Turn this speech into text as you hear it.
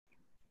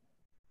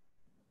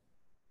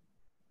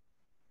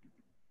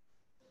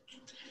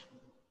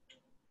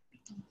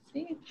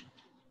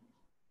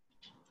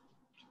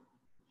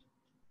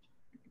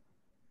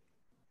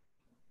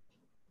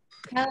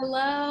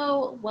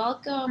Hello,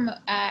 welcome.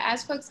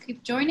 As folks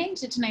keep joining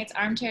to tonight's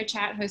Armchair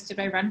Chat hosted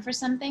by Run for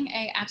Something,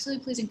 I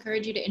absolutely please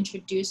encourage you to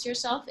introduce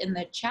yourself in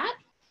the chat.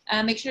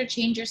 Make sure to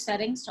change your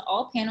settings to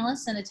all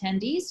panelists and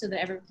attendees so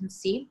that everyone can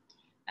see.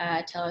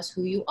 Tell us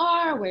who you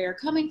are, where you're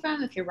coming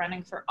from, if you're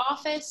running for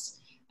office,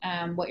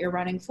 what you're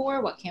running for,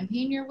 what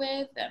campaign you're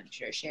with. Make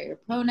sure to share your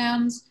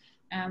pronouns.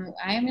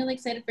 I am really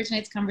excited for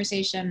tonight's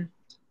conversation.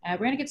 We're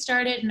going to get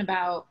started in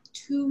about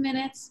 2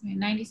 minutes, maybe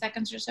 90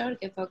 seconds or so to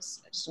give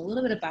folks just a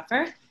little bit of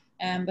buffer.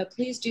 But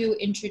please do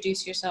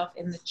introduce yourself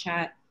in the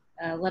chat.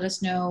 Let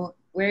us know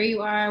where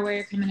you are, where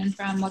you're coming in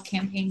from, what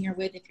campaign you're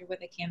with, if you're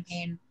with a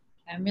campaign.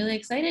 I'm really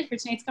excited for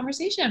tonight's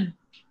conversation.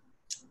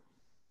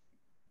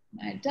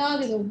 My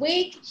dog is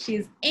awake.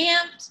 She's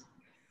amped.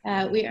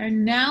 We are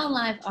now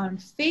live on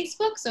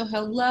Facebook. So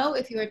hello,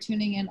 if you are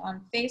tuning in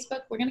on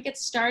Facebook. We're going to get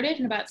started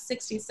in about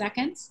 60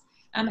 seconds.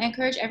 I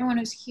encourage everyone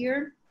who's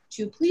here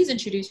to please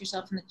introduce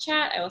yourself in the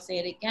chat. I will say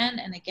it again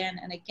and again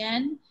and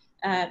again.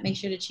 Make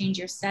sure to change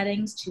your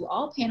settings to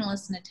all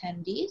panelists and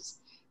attendees.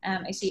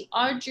 I see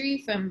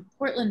Audrey from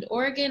Portland,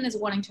 Oregon is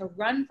wanting to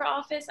run for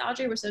office.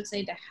 Audrey, we're so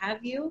excited to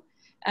have you.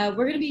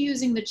 We're gonna be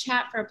using the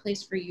chat for a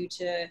place for you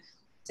to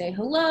say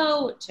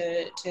hello,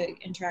 to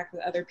interact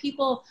with other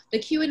people. The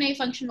Q&A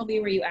function will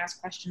be where you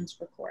ask questions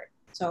for Court.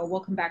 So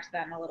we'll come back to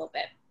that in a little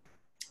bit.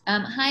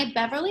 Hi,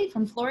 Beverly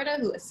from Florida,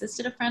 who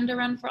assisted a friend to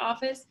run for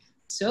office.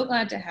 So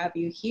glad to have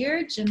you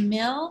here.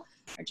 Jamil,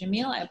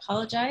 I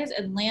apologize.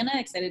 Atlanta,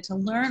 excited to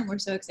learn. We're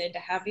so excited to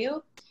have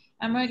you.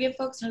 I'm going to give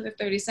folks another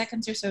 30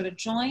 seconds or so to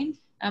join.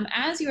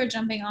 As you are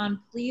jumping on,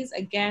 please,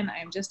 again,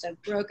 I'm just a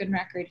broken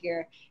record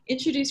here.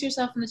 Introduce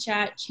yourself in the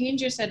chat. Change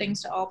your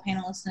settings to all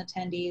panelists and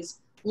attendees.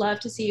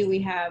 Love to see who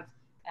we have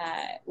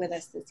with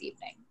us this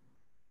evening.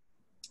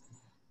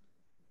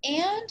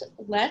 And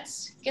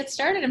let's get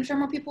started. I'm sure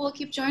more people will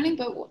keep joining,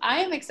 but I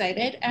am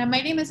excited.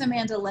 My name is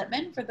Amanda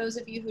Littman. For those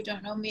of you who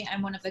don't know me,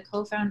 I'm one of the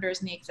co-founders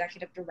and the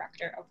executive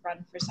director of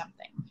Run for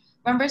Something.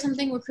 Run for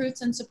Something recruits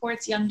and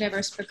supports young,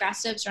 diverse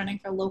progressives running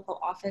for local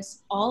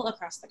office all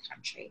across the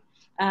country.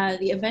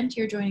 The event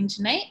you're joining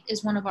tonight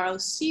is one of our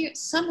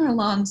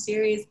summer-long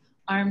series,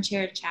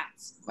 Armchair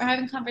Chats. We're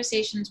having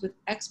conversations with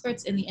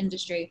experts in the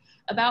industry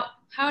about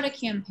how to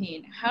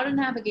campaign, how to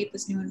navigate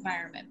this new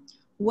environment.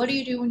 What do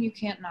you do when you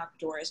can't knock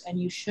doors? And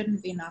you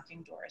shouldn't be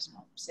knocking doors, and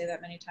I'll say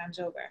that many times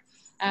over.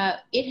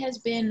 It has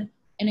been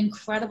an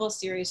incredible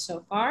series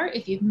so far.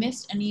 If you've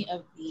missed any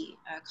of the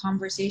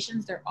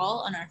conversations, they're all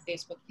on our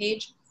Facebook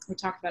page. We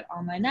talked about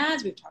online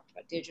ads, we've talked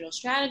about digital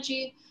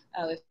strategy,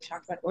 we've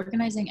talked about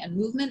organizing and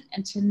movement,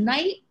 and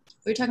tonight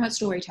we're talking about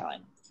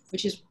storytelling,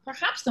 which is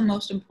perhaps the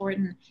most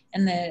important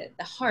and the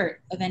heart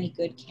of any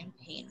good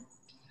campaign.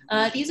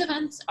 These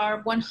events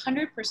are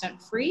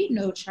 100% free,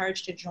 no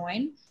charge to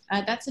join.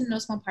 That's in no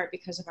small part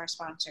because of our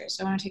sponsors.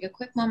 So I want to take a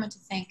quick moment to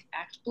thank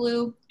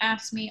ActBlue,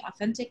 AFSCME,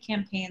 Authentic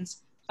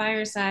Campaigns,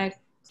 Fireside,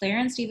 Claire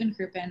and Stephen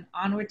Crouppen,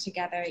 Onward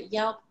Together,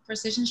 Yelp,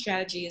 Precision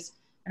Strategies,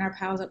 and our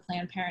pals at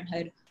Planned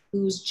Parenthood,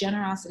 whose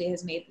generosity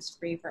has made this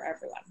free for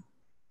everyone.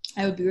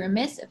 I would be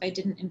remiss if I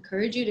didn't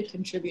encourage you to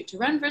contribute to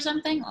Run for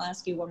Something. I'll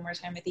ask you one more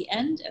time at the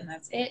end, and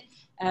that's it.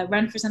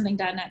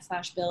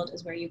 runforsomething.net/build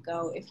is where you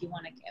go if you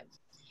want to give.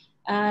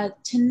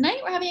 Tonight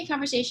we're having a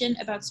conversation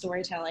about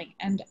storytelling,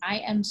 and I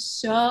am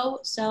so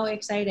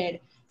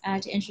excited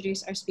to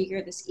introduce our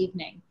speaker this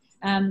evening.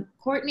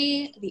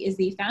 Cortney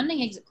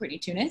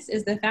Tunis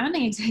is the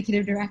founding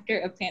executive director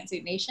of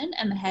Pantsuit Nation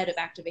and the head of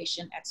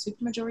activation at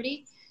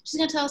Supermajority. She's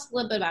going to tell us a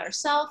little bit about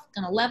herself,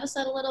 going to level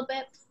set a little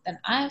bit, then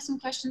I have some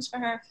questions for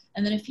her,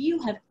 and then if you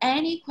have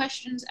any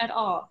questions at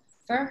all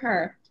for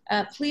her,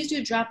 please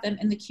do drop them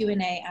in the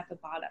Q&A at the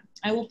bottom.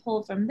 I will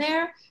pull from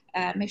there.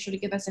 Make sure to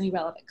give us any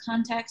relevant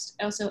context.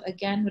 I also,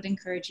 again, would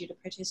encourage you to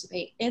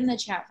participate in the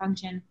chat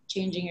function,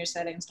 changing your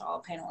settings to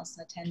all panelists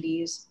and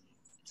attendees.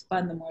 It's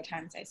fun the more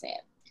times I say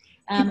it.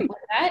 With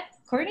that,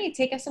 Cortney,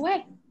 take us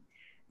away.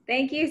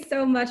 Thank you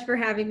so much for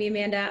having me,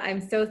 Amanda.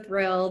 I'm so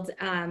thrilled.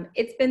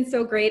 It's been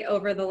so great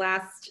over the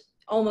last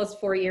almost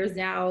 4 years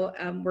now,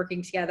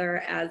 working together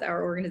as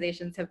our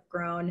organizations have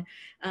grown.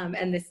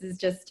 And this is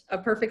just a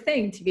perfect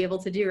thing to be able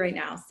to do right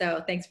now.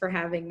 So thanks for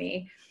having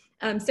me.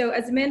 So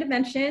as Amanda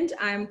mentioned,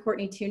 I'm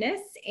Cortney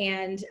Tunis,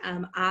 and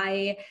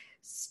I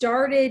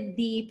started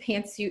the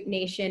Pantsuit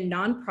Nation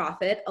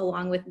nonprofit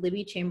along with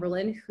Libby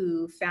Chamberlain,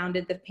 who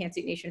founded the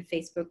Pantsuit Nation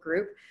Facebook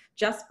group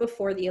just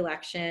before the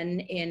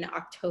election in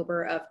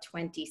October of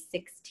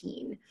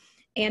 2016.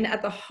 And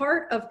at the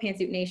heart of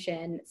Pantsuit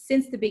Nation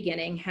since the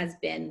beginning has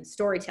been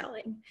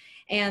storytelling.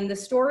 And the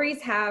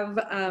stories have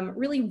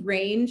really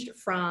ranged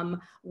from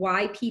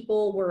why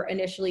people were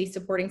initially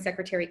supporting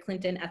Secretary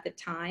Clinton at the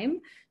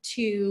time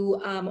to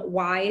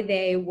why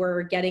they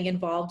were getting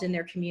involved in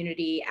their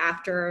community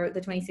after the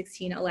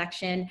 2016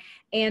 election,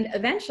 And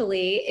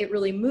eventually it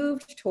really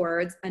moved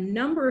towards a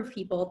number of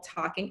people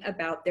talking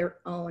about their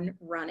own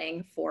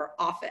running for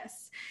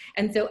office.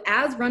 And so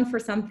as Run for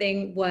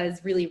Something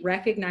was really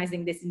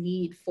recognizing this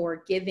need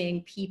for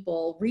giving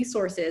people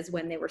resources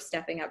when they were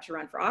stepping up to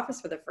run for office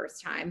for the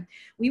first time,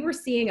 we were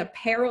seeing a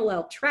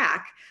parallel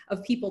track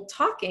of people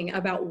talking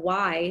about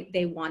why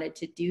they wanted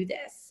to do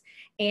this.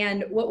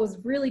 And what was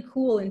really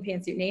cool in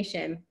Pantsuit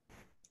Nation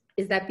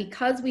is that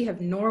because we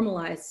have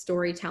normalized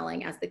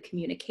storytelling as the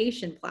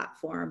communication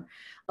platform,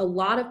 a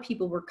lot of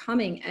people were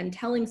coming and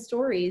telling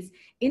stories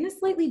in a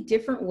slightly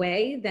different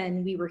way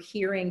than we were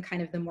hearing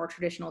kind of the more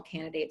traditional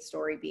candidate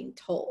story being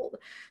told.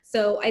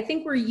 So I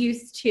think we're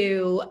used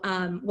to,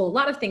 well, a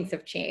lot of things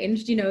have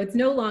changed. You know, it's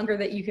no longer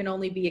that you can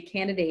only be a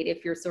candidate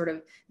if you're sort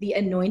of the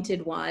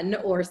anointed one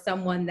or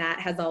someone that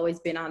has always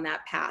been on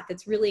that path.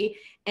 It's really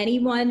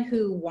anyone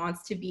who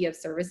wants to be of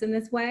service in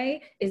this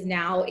way is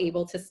now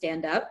able to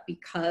stand up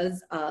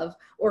because of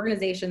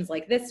organizations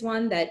like this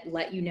one that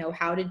let you know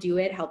how to do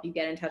it, help you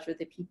get in touch with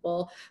the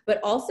people, but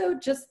also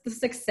just the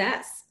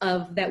success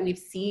of that we've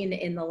seen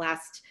in the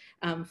last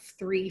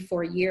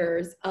 3-4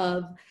 years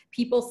of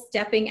people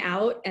stepping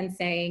out and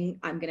saying,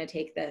 I'm going to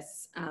take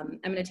this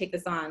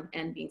on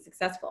and being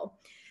successful.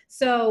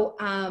 So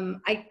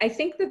I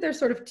think that there's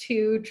sort of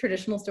two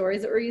traditional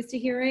stories that we're used to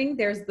hearing.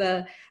 There's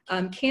the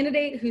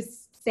candidate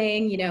who's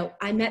saying, you know,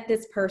 I met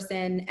this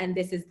person and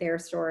this is their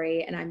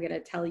story and I'm going to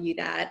tell you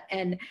that.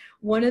 And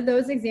one of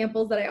those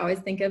examples that I always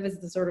think of is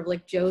the sort of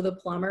like Joe the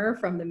plumber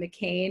from the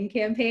McCain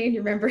campaign.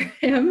 You remember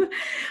him?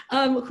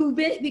 Who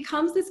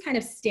becomes this kind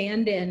of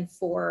stand-in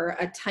for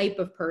a type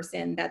of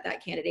person that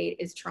that candidate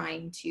is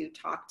trying to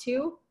talk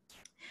to.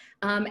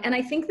 And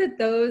I think that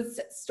those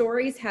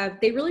stories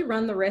they really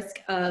run the risk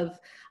of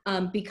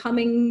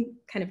becoming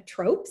kind of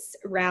tropes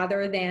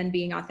rather than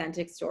being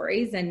authentic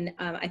stories. And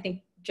I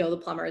think Joe the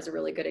plumber is a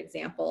really good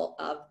example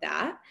of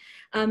that.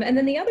 And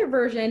then the other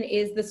version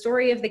is the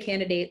story of the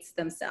candidates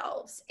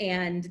themselves.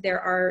 And there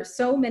are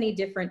so many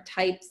different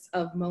types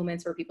of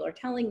moments where people are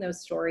telling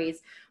those stories,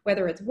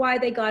 whether it's why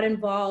they got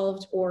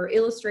involved or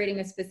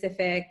illustrating a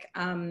specific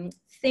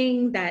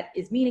thing that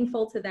is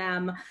meaningful to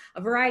them,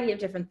 a variety of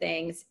different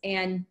things.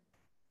 And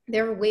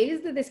there are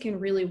ways that this can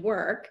really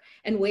work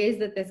and ways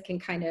that this can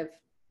kind of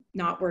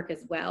not work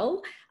as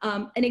well.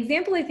 An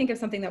example I think of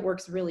something that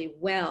works really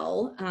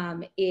well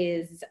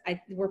is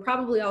we're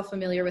probably all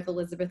familiar with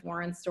Elizabeth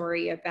Warren's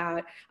story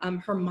about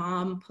her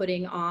mom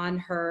putting on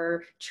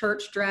her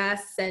church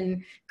dress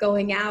and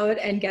going out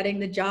and getting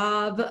the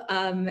job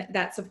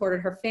that supported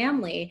her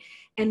family.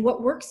 And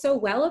what works so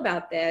well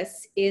about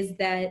this is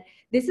that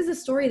this is a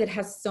story that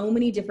has so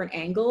many different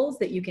angles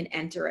that you can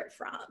enter it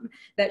from,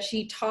 that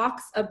she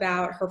talks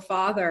about her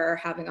father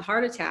having a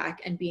heart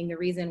attack and being the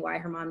reason why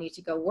her mom needs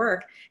to go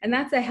work. And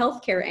that's a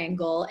healthcare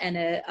angle and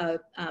a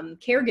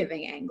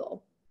caregiving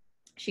angle.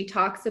 She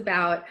talks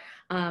about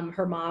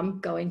her mom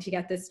going to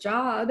get this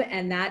job,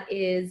 and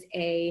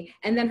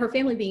and then her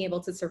family being able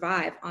to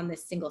survive on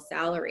this single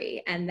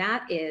salary. And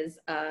that is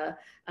a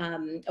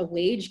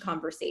wage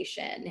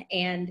conversation.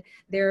 And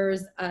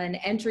there's an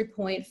entry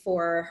point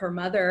for her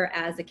mother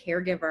as a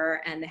caregiver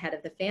and the head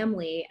of the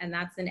family. And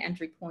that's an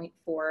entry point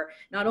for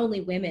not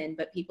only women,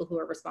 but people who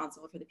are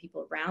responsible for the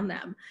people around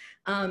them.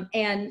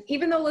 And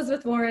even though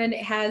Elizabeth Warren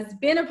has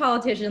been a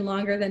politician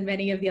longer than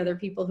many of the other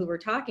people who we're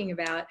talking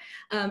about,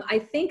 I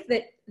think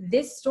that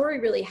this story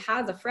really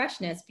has a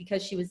freshness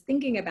because she was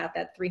thinking about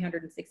that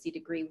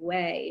 360-degree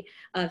way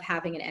of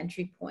having an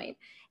entry point.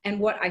 And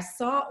what I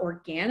saw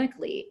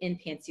organically in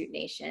Pantsuit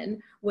Nation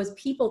was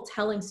people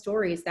telling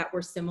stories that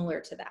were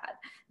similar to that,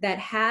 that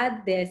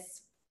had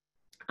this,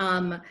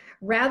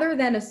 rather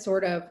than a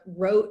sort of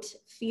rote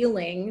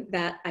feeling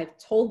that I've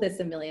told this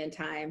a million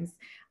times,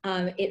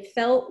 it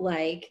felt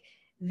like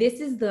this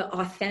is the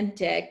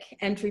authentic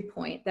entry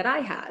point that I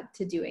had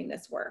to doing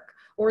this work.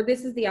 Or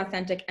this is the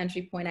authentic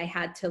entry point I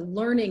had to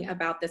learning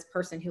about this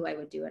person who I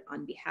would do it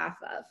on behalf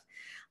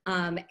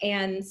of.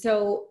 And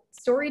so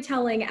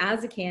storytelling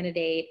as a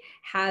candidate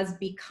has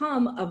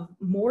become a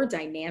more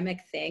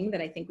dynamic thing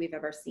than I think we've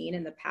ever seen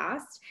in the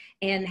past,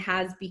 and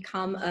has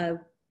become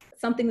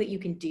something that you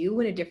can do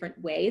in a different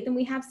way than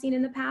we have seen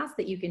in the past,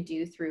 that you can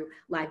do through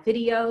live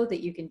video,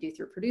 that you can do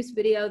through produced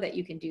video, that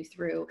you can do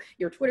through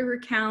your Twitter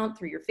account,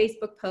 through your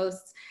Facebook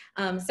posts.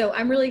 So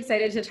I'm really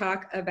excited to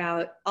talk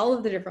about all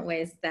of the different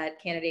ways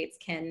that candidates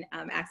can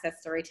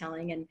access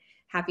storytelling, and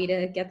happy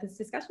to get this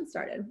discussion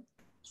started.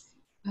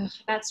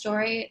 That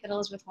story that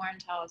Elizabeth Warren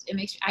tells,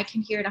 I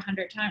can hear it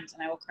 100 times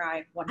and I will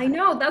cry 100. I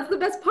know, that's the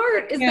best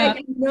part, is that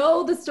you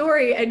know the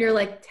story and you're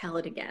like, tell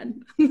it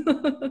again.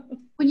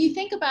 When you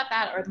think about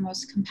that, or the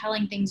most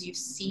compelling things you've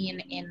seen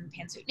in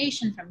Pantsuit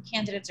Nation from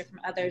candidates or from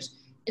others,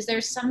 is there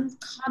some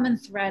common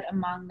thread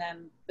among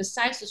them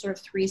besides the sort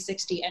of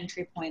 360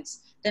 entry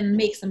points that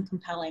makes them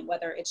compelling,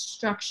 whether it's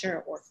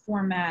structure or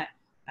format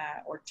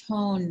or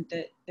tone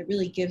that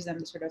really gives them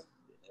the sort of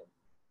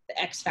the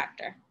X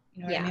factor?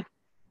 You know what I mean?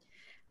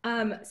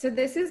 So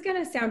this is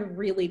going to sound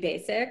really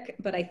basic,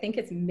 but I think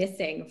it's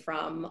missing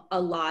from a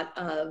lot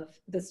of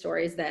the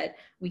stories that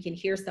we can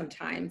hear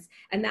sometimes.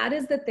 And that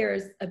is that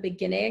there's a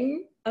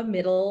beginning, a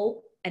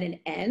middle, and an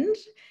end.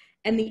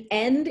 And the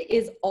end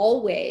is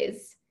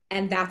always,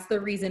 and that's the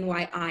reason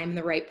why I'm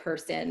the right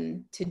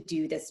person to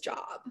do this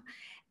job.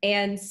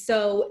 And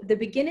so the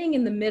beginning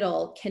and the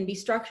middle can be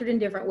structured in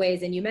different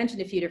ways. And you mentioned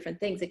a few different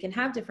things. It can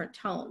have different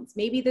tones.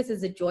 Maybe this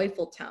is a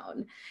joyful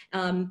tone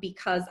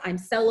because I'm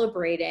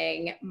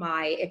celebrating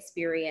my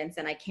experience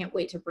and I can't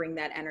wait to bring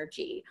that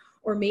energy.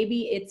 Or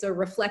maybe it's a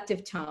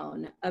reflective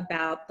tone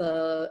about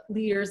the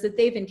leaders that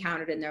they've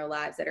encountered in their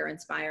lives that are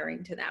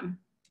inspiring to them.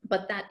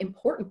 But that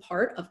important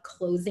part of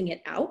closing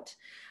it out,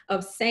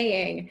 of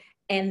saying,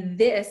 and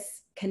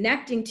this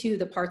connecting to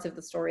the parts of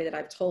the story that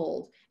I've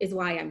told is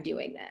why I'm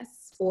doing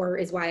this, or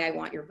is why I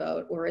want your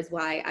vote, or is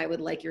why I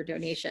would like your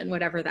donation,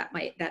 whatever that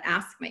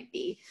ask might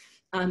be.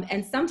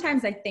 And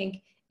sometimes I think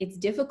it's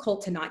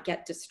difficult to not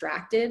get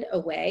distracted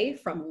away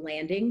from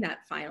landing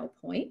that final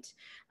point.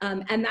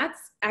 And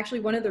that's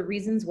actually one of the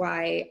reasons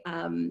why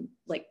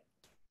like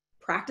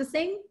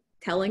practicing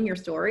telling your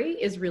story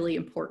is really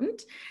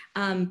important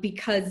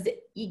because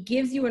it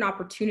gives you an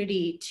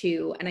opportunity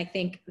to, and I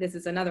think this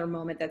is another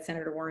moment that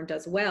Senator Warren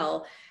does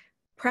well,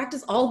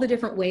 practice all the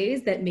different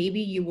ways that maybe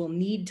you will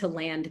need to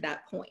land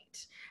that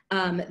point,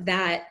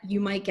 that you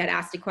might get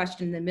asked a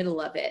question in the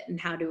middle of it, and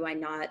how do I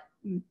not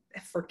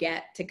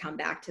forget to come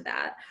back to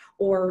that?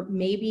 Or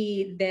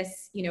maybe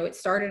this, you know, it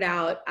started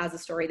out as a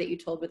story that you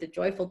told with a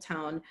joyful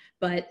tone,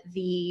 but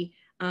the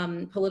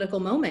political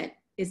moment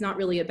is not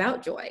really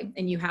about joy,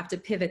 and you have to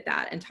pivot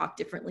that and talk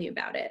differently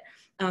about it.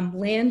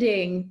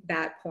 Landing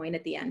that point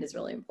at the end is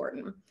really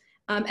important.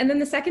 And then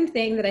the second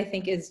thing that I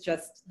think is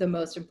just the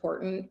most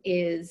important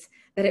is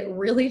that it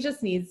really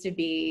just needs to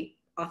be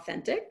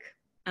authentic.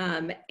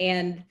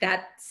 And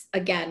that's,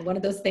 again, one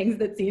of those things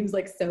that seems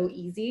like so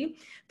easy,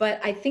 but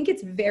I think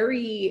it's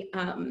very,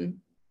 you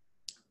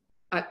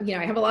know,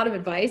 I have a lot of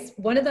advice.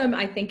 One of them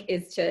I think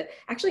is to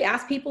actually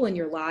ask people in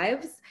your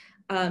lives,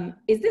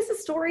 is this a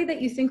story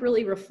that you think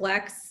really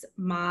reflects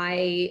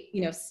my,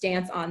 you know,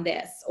 stance on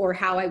this, or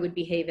how I would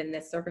behave in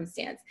this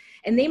circumstance?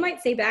 And they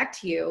might say back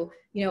to you,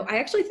 you know, I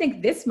actually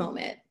think this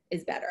moment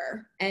is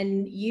better.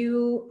 And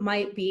you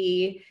might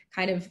be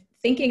kind of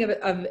thinking of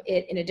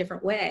it in a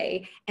different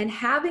way. And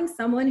having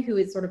someone who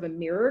is sort of a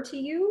mirror to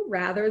you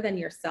rather than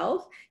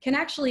yourself can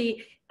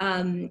actually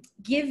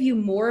give you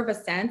more of a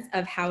sense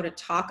of how to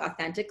talk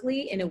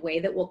authentically in a way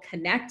that will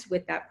connect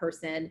with that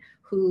person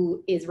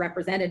who is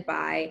represented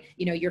by,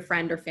 you know, your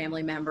friend or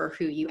family member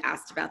who you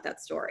asked about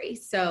that story.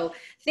 So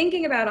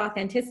thinking about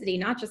authenticity,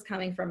 not just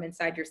coming from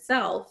inside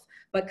yourself,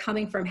 but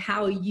coming from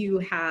how you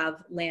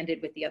have landed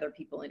with the other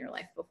people in your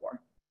life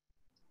before.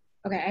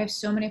 Okay, I have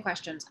so many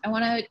questions. I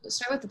want to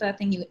start with the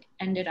thing you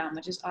ended on,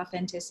 which is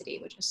authenticity,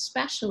 which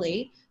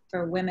especially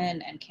for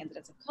women and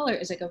candidates of color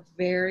is like a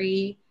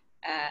very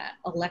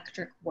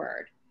electric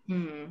word.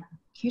 Can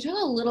you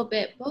talk a little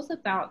bit both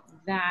about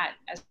that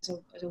as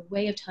a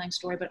way of telling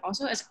story, but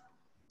also as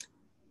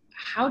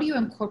how do you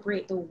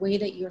incorporate the way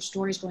that your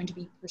story is going to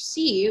be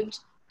perceived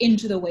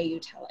into the way you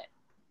tell it?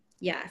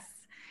 Yes.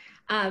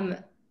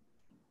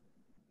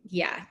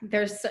 Yeah,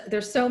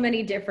 there's so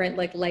many different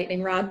like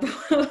lightning rod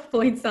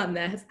points on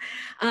this.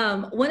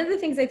 One of the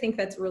things I think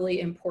that's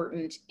really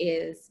important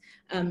is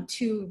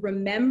to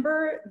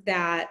remember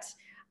that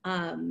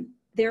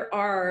there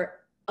are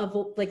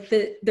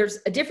there's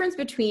a difference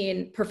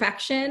between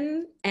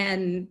perfection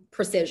and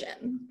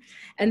precision.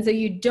 And so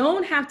you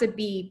don't have to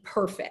be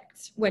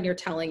perfect when you're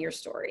telling your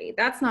story.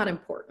 That's not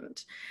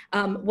important.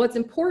 What's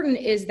important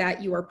is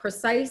that you are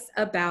precise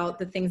about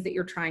the things that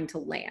you're trying to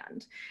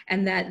land,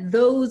 and that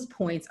those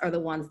points are the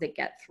ones that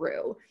get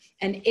through.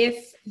 And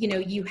if, you know,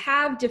 you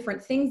have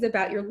different things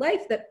about your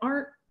life that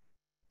aren't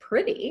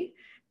pretty,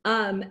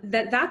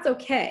 that's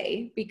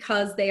okay,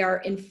 because they are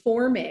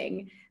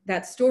informing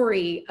that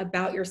story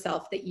about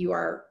yourself that you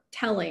are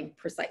telling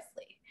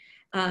precisely.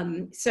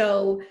 And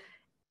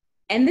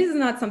this is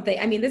not something,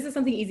 I mean, this is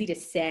something easy to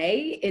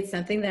say. It's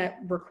something that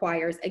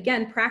requires,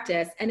 again,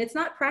 practice. And it's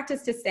not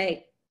practice to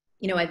say,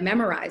 you know, I've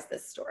memorized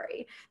this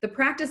story. The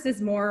practice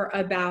is more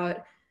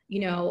about, you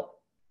know,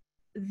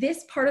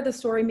 this part of the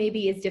story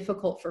maybe is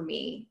difficult for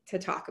me to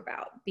talk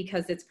about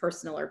because it's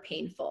personal or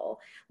painful.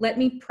 Let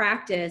me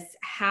practice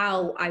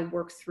how I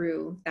work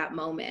through that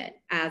moment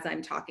as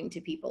I'm talking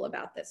to people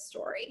about this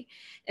story.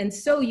 And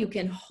so you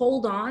can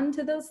hold on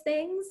to those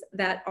things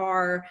that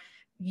are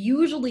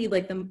usually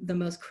like the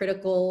most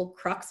critical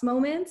crux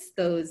moments,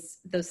 those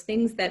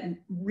things that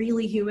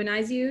really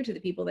humanize you to the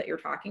people that you're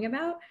talking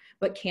about,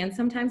 but can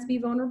sometimes be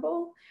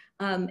vulnerable.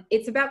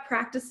 It's about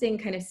practicing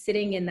kind of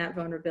sitting in that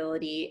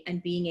vulnerability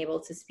and being able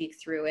to speak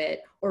through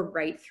it or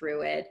write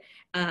through it,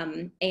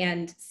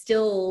 and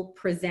still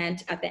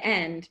present at the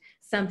end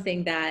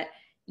something that,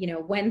 you know,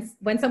 when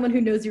someone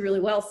who knows you really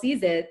well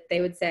sees it,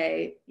 they would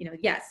say, you know,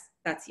 yes,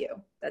 that's you,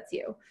 that's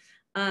you.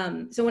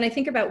 So when I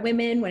think about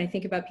women, when I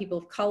think about people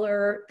of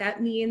color,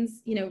 that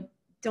means, you know,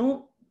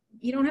 don't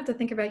you don't have to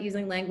think about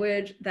using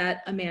language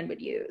that a man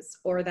would use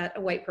or that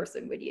a white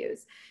person would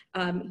use.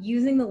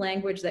 Using the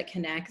language that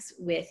connects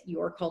with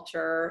your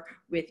culture,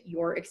 with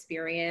your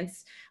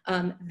experience,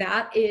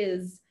 that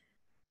is,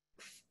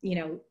 you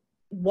know,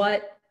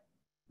 what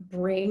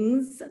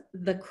brings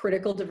the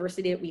critical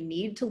diversity that we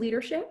need to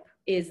leadership,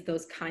 is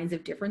those kinds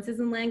of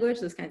differences in language,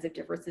 those kinds of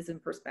differences in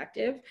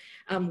perspective.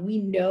 We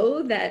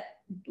know that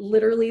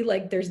literally,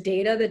 like, there's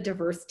data that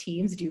diverse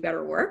teams do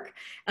better work.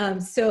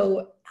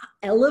 So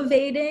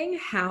elevating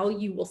how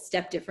you will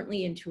step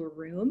differently into a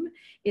room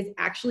is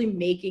actually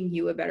making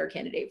you a better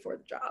candidate for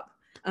the job.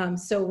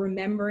 So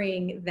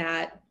remembering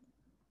that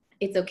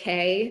it's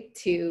okay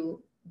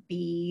to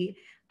be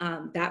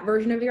that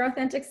version of your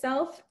authentic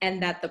self, and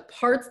that the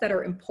parts that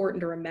are important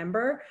to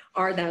remember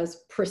are those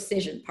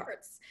precision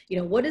parts. You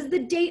know, what is the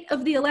date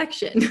of the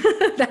election?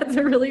 That's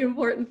a really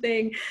important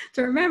thing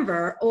to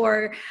remember.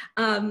 Or,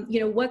 you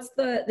know, what's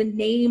the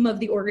name of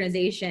the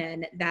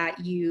organization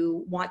that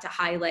you want to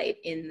highlight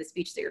in the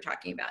speech that you're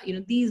talking about? You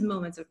know, these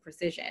moments of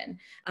precision,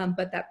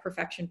 but that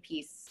perfection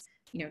piece,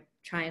 you know,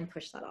 try and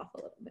push that off a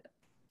little bit.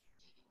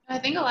 I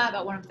think a lot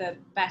about one of the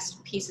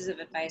best pieces of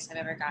advice I've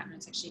ever gotten.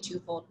 It's actually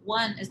twofold.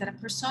 One is that a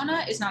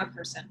persona is not a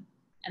person,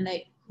 and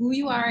that who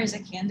you are as a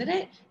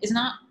candidate is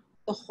not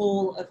the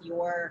whole of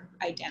your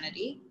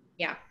identity.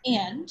 Yeah.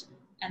 And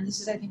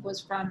this is, I think,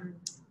 was from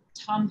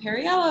Tom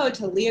Perriello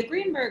to Leah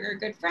Greenberg, our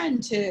good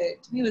friend, to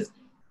me, was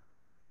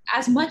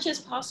as much as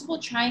possible,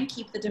 try and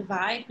keep the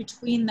divide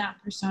between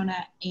that persona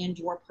and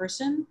your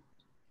person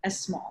as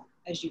small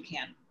as you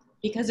can,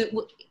 because it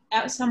will,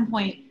 at some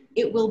point,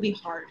 it will be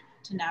hard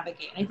to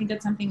navigate. And I think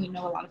that's something we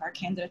know a lot of our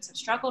candidates have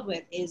struggled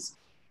with, is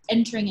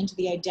entering into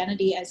the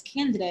identity as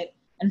candidate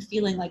and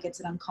feeling like it's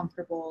an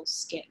uncomfortable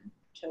skin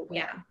to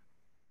wear.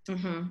 Yeah.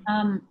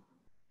 Mm-hmm.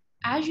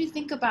 As you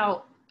think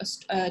about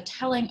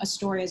telling a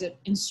story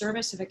in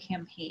service of a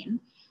campaign,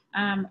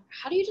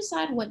 how do you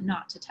decide what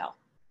not to tell?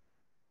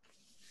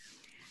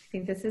 I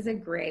think this is a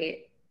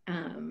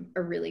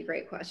really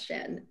great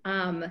question.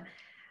 I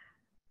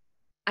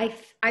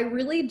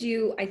really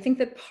do. I think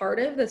that part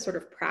of the sort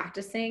of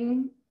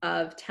practicing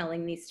of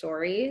telling these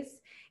stories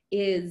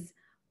is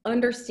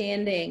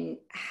understanding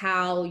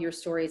how your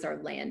stories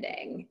are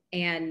landing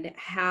and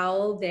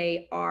how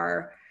they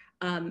are.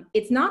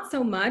 It's not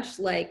so much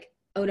like,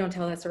 oh, don't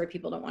tell that story,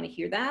 people don't want to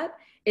hear that.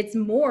 It's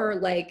more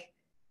like,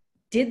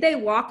 did they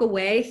walk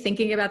away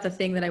thinking about the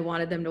thing that I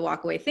wanted them to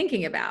walk away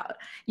thinking about?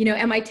 You know,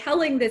 am I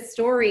telling this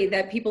story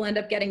that people end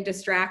up getting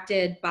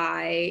distracted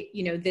by,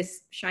 you know,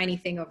 this shiny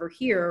thing over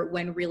here,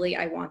 when really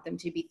I want them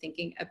to be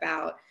thinking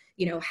about,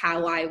 you know,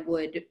 how I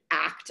would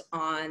act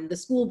on the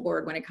school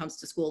board when it comes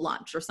to school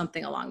lunch or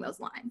something along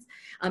those lines.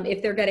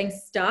 If they're getting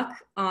stuck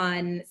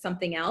on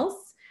something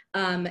else,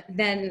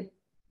 then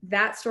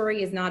that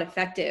story is not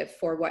effective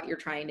for what you're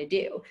trying to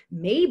do.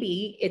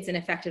 Maybe it's an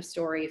effective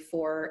story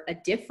for a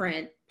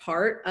different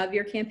part of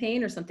your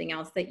campaign or something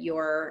else that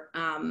you're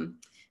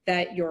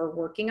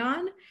working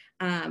on.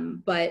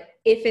 But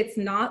if it's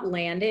not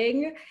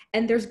landing,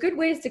 and there's good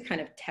ways to kind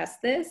of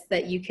test this,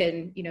 that you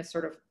can, you know,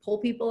 sort of pull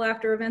people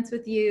after events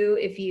with you.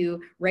 If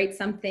you write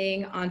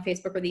something on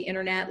Facebook or the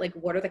internet, like,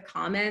 what are the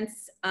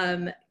comments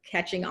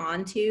catching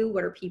on to?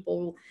 What are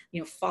people,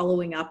 you know,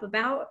 following up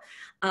about?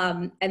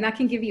 And that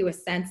can give you a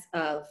sense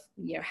of,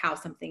 you know, how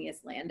something is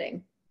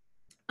landing.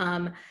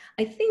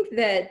 I think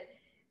that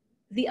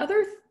the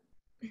other,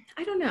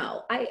 I don't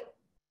know,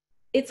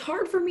 it's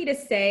hard for me to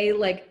say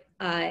like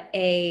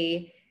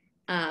a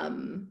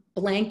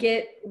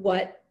blanket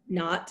what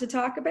not to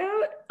talk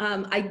about.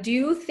 I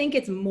do think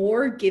it's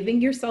more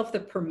giving yourself the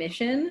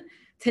permission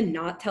to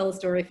not tell a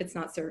story if it's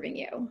not serving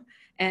you.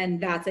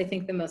 And that's, I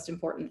think, the most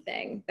important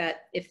thing,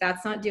 that if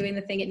that's not doing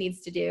the thing it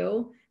needs to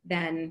do,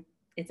 then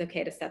it's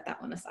okay to set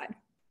that one aside.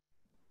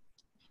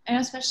 And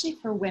especially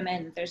for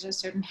women, there's a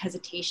certain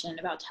hesitation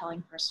about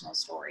telling personal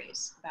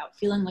stories, about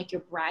feeling like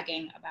you're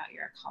bragging about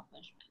your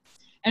accomplishments.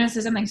 And this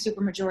is something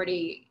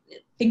Supermajority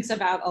thinks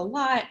about a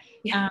lot.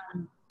 Yeah.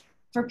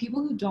 For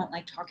people who don't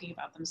like talking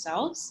about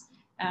themselves,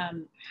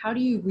 how do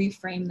you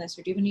reframe this,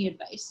 or do you have any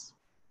advice?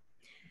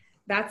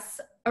 That's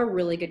a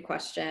really good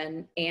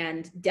question,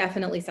 and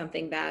definitely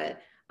something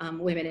that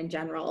women in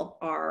general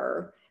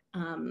are,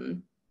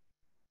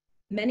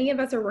 many of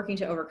us are working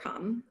to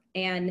overcome.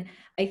 And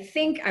I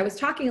think I was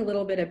talking a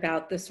little bit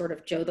about the sort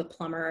of Joe the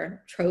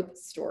plumber trope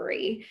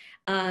story.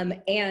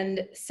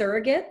 And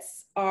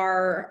surrogates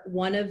are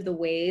one of the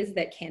ways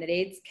that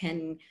candidates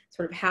can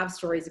sort of have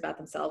stories about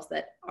themselves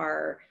that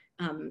are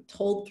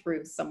told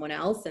through someone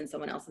else and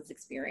someone else's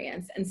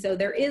experience. And so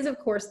there is, of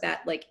course, that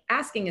like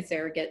asking a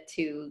surrogate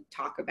to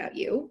talk about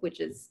you,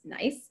 which is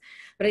nice.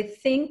 But I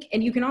think,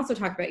 and you can also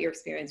talk about your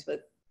experience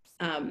with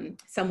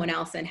someone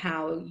else and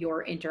how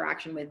your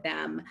interaction with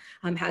them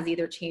has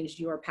either changed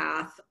your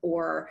path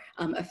or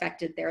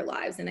affected their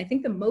lives. And I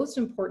think the most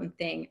important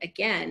thing,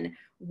 again,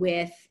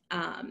 with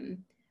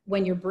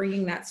when you're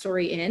bringing that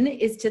story in,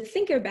 is to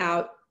think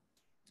about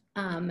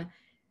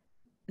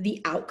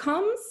the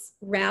outcomes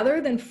rather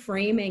than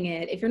framing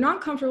it. If you're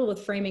not comfortable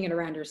with framing it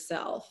around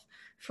yourself,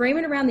 frame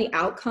it around the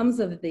outcomes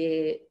of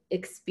the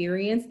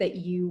experience that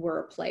you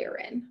were a player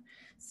in.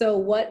 So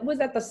what was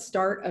at the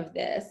start of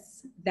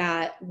this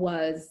that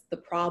was the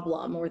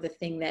problem or the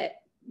thing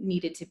that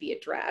needed to be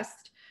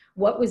addressed?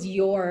 What was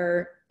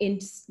your,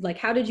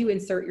 how did you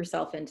insert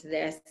yourself into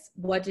this?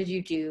 What did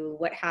you do?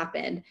 What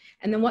happened?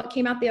 And then what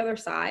came out the other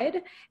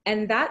side?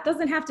 And that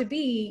doesn't have to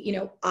be,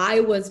 I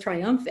was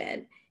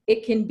triumphant.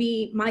 It can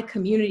be my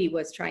community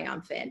was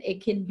triumphant.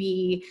 It can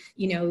be,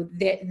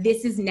 that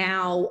this is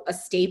now a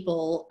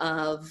staple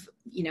of,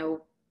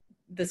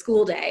 the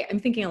school day. I'm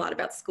thinking a lot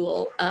about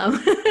school,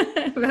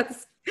 about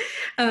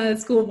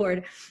school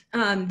board.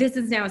 This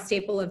is now a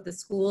staple of the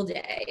school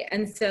day.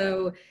 And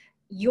so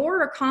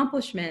your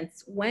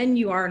accomplishments when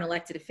you are an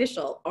elected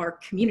official are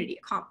community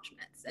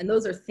accomplishments. And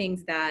those are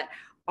things that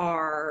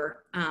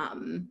are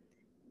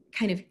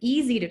kind of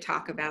easy to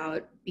talk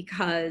about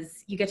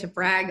because you get to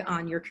brag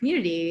on your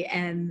community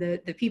and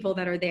the people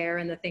that are there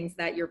and the things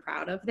that you're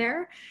proud of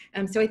there.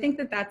 So I think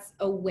that that's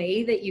a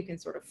way that you can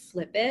sort of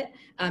flip it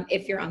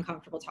if you're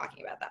uncomfortable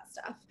talking about that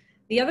stuff.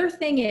 The other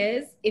thing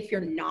is, if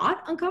you're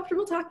not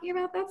uncomfortable talking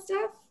about that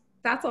stuff,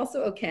 that's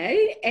also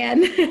okay.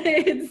 And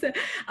it's,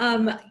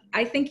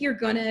 I think you're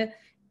gonna,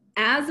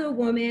 as a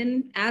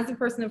woman, as a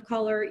person of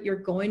color, you're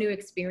going to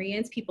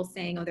experience people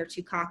saying, oh, they're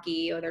too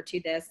cocky, oh, they're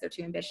too this, they're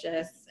too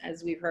ambitious,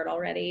 as we've heard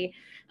already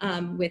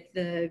with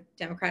the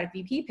Democratic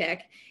VP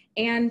pick.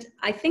 And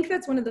I think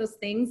that's one of those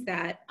things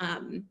that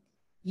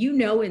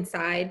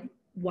inside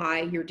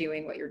why you're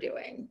doing what you're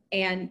doing.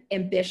 And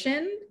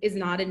ambition is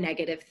not a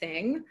negative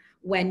thing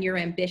when your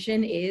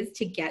ambition is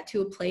to get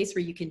to a place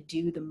where you can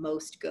do the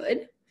most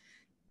good.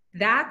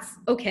 That's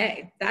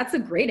okay. That's a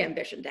great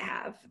ambition to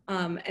have.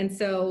 And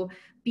so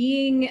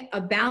being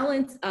a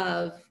balance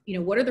of,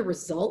 what are the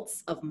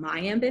results of my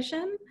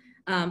ambition,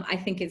 I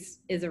think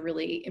is a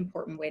really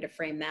important way to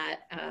frame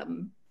that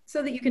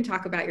so that you can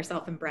talk about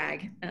yourself and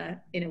brag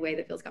in a way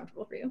that feels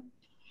comfortable for you.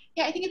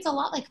 Yeah, I think it's a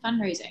lot like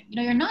fundraising.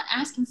 You're not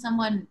asking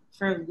someone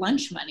for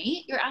lunch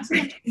money. You're asking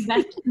them to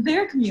invest in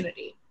their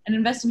community and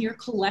invest in your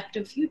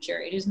collective future.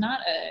 It is not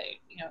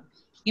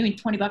give me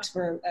 $20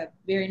 for a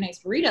very nice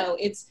burrito.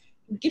 It's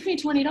give me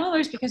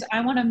 $20 because I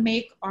want to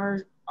make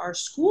our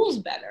schools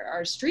better,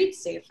 our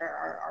streets safer,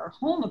 our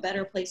home a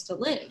better place to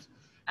live.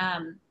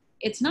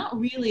 It's not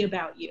really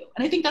about you.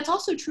 And I think that's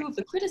also true of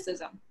the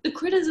criticism. The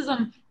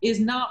criticism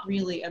is not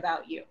really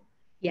about you.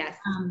 Yes,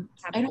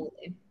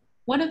 absolutely.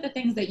 One of the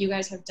things that you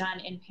guys have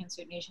done in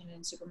Pantsuit Nation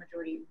and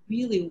Supermajority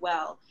really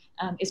well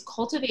is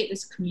cultivate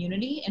this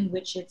community in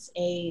which it's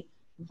a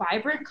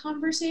vibrant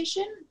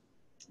conversation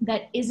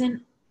that is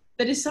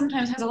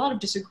sometimes has a lot of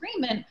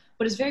disagreement,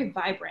 but is very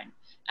vibrant.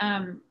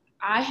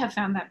 I have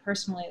found that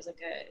personally as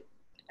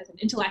an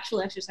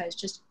intellectual exercise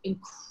just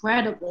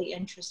incredibly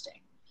interesting.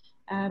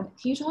 Can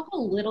you talk a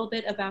little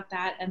bit about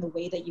that and the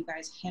way that you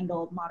guys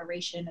handle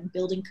moderation and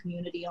building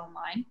community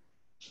online?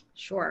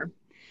 Sure.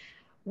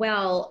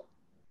 Well,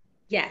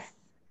 yes,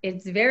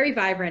 it's very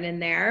vibrant in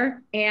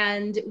there,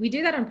 and we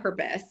do that on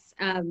purpose.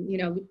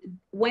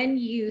 When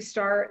you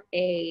start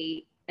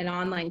an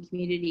online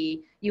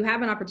community, you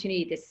have an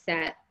opportunity to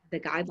set the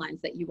guidelines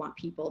that you want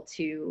people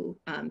to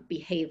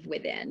behave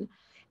within.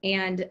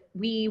 And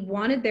we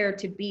wanted there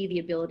to be the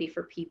ability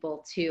for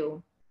people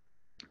to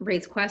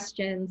raise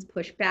questions,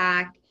 push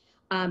back,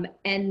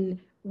 and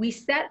we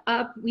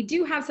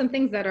do have some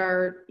things that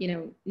are,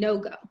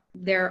 no-go.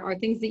 There are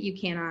things that you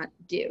cannot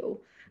do.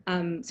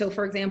 So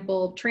for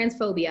example,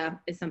 transphobia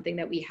is something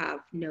that we have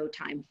no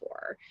time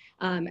for.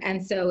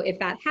 And so if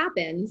that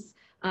happens,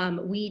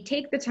 we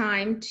take the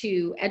time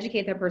to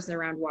educate that person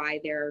around why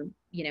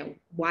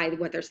why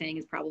what they're saying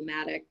is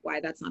problematic, why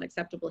that's not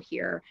acceptable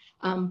here.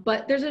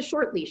 But there's a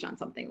short leash on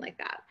something like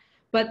that.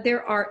 But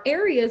there are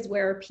areas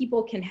where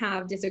people can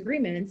have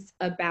disagreements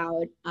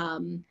about,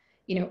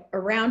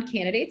 around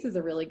candidates is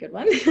a really good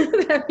one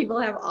that people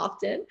have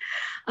often.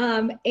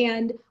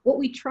 And what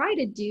we try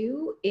to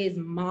do is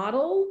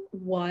model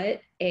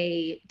what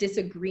a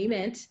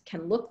disagreement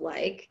can look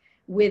like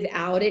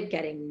without it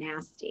getting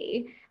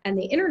nasty. And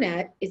the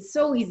internet is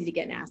so easy to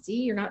get nasty.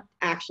 You're not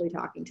actually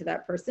talking to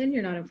that person.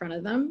 You're not in front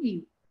of them.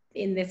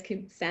 In this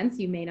sense,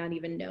 you may not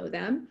even know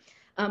them.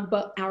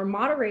 But our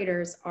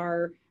moderators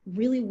are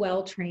really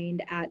well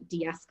trained at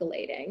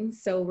de-escalating.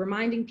 So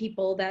reminding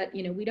people that,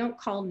 we don't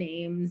call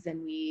names,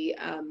 and we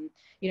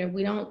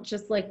don't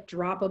just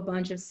drop a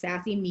bunch of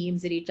sassy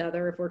memes at each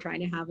other if we're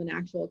trying to have an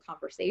actual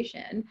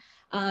conversation.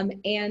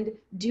 And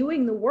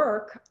doing the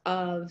work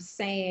of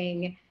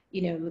saying,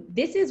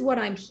 this is what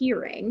I'm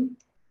hearing.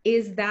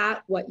 Is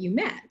that what you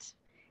meant?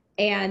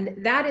 And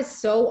that is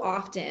so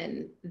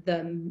often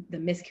the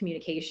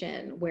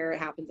miscommunication where it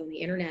happens on the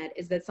internet,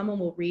 is that someone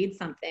will read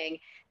something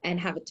and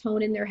have a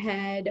tone in their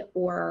head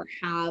or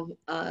have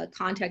a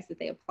context that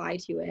they apply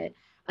to it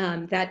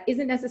that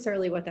isn't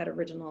necessarily what that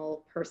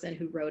original person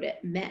who wrote it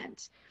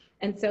meant.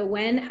 And so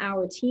when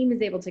our team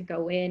is able to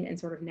go in and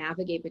sort of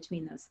navigate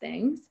between those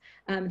things,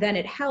 then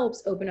it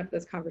helps open up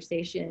those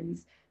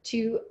conversations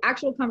to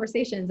actual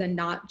conversations and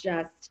not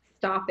just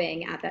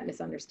stopping at that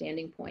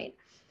misunderstanding point.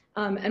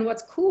 And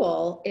what's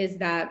cool is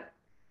that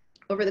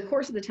over the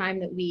course of the time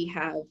that we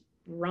have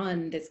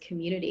run this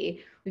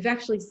community, we've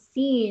actually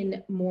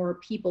seen more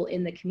people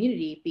in the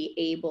community be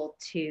able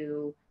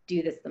to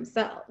do this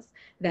themselves,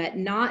 that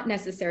not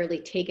necessarily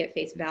take at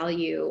face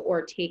value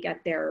or take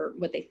at their,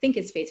 what they think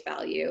is face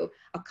value,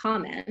 a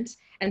comment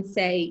and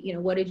say, you know,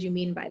 what did you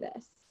mean by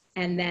this?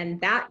 And then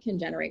that can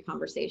generate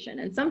conversation.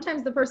 And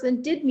sometimes the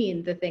person did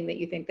mean the thing that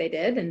you think they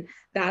did. And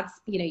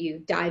that's, you know,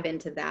 you dive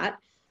into that.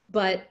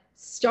 But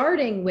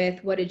starting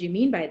with what did you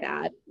mean by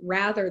that,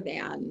 rather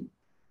than,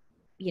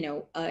 you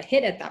know, a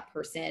hit at that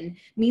person,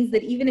 means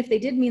that even if they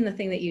did mean the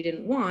thing that you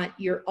didn't want,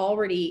 you're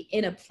already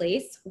in a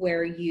place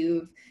where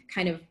you've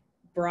kind of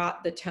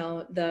brought the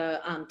tone, the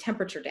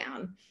temperature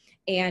down,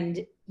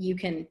 and you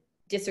can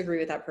disagree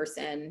with that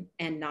person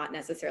and not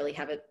necessarily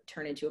have it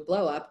turn into a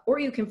blow up. Or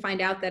you can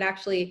find out that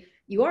actually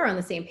you are on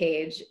the same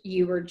page,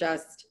 you were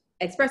just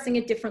expressing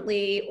it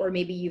differently, or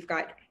maybe you've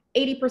got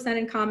 80%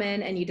 in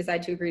common and you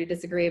decide to agree to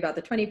disagree about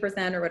the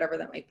 20% or whatever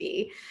that might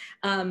be.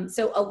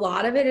 So a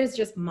lot of it is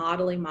just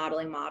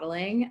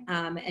modeling,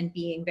 and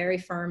being very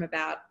firm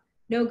about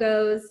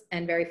no-goes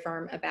and very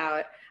firm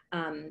about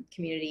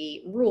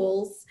community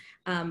rules,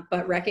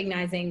 but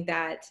recognizing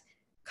that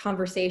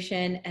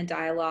conversation and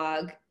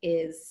dialogue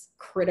is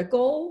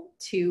critical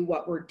to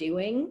what we're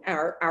doing,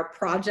 our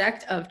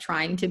project of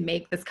trying to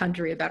make this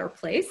country a better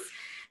place,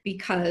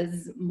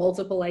 because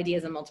multiple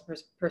ideas and multiple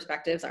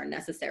perspectives are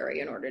necessary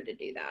in order to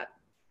do that.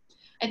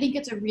 I think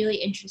it's a really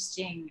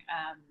interesting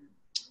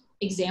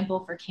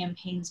example for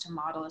campaigns to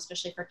model,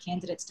 especially for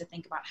candidates to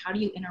think about how do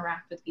you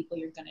interact with people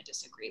you're going to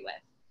disagree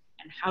with,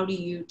 and how do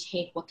you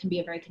take what can be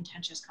a very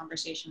contentious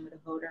conversation with a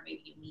voter,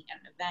 maybe you meet at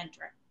an event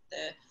or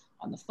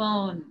on the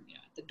phone, you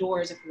know, at the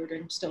doors, if we were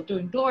still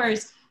doing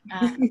doors,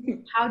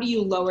 how do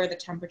you lower the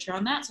temperature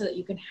on that so that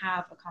you can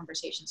have a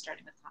conversation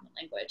starting with common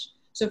language?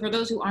 So for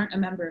those who aren't a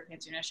member of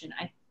Pantsuit Nation,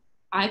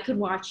 I could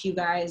watch you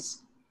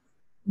guys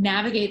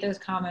navigate those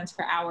comments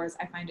for hours.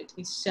 I find it to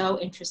be so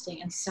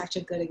interesting and such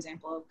a good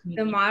example of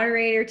community. The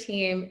moderator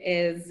team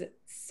is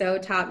so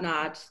top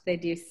notch. They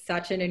do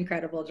such an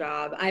incredible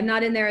job. I'm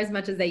not in there as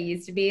much as I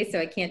used to be, so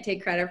I can't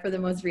take credit for the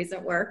most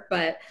recent work,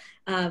 but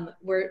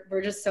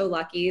we're just so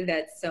lucky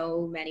that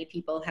so many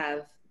people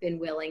have been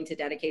willing to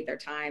dedicate their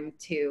time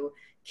to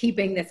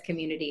keeping this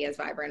community as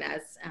vibrant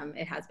as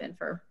it has been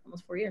for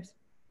almost 4 years.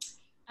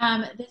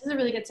 This is a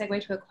really good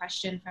segue to a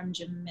question from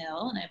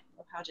Jamil, and I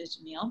apologize,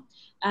 Jamil.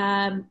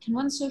 Can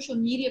one's social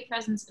media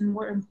presence, and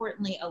more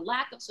importantly, a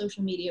lack of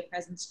social media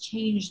presence,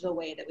 change the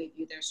way that we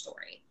view their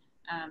story?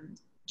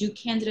 Do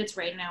candidates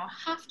right now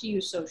have to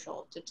use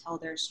social to tell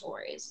their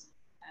stories?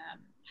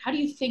 How do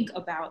you think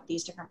about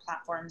these different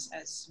platforms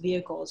as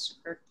vehicles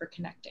for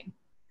connecting?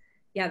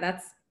 Yeah,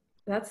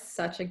 that's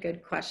such a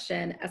good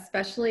question,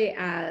 especially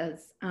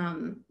as,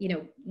 you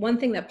know, one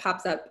thing that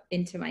pops up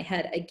into my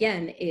head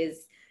again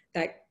is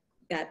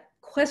that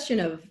question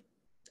of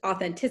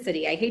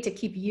authenticity. I hate to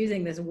keep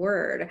using this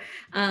word,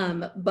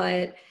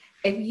 but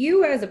if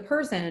you as a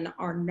person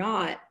are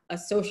not a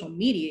social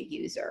media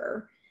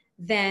user,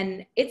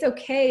 then it's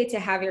okay to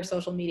have your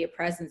social media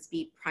presence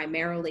be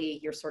primarily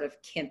your sort of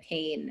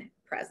campaign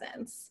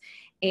presence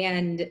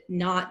and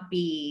not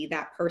be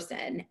that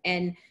person.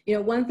 And, you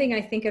know, one thing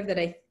I think of that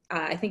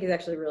I think is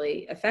actually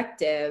really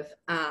effective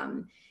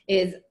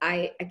is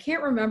I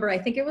can't remember, I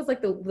think it was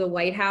like the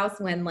White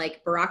House when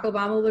like Barack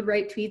Obama would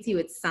write tweets, he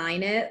would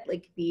sign it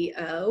like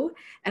BO.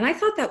 And I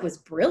thought that was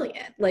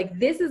brilliant. Like,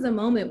 this is a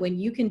moment when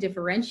you can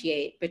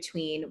differentiate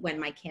between when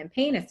my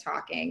campaign is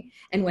talking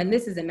and when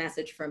this is a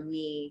message from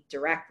me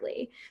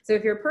directly. So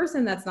if you're a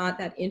person that's not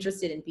that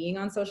interested in being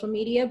on social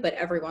media, but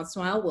every once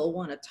in a while will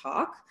want to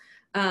talk,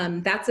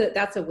 that's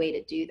a way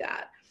to do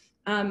that.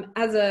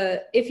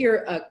 If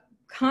you're a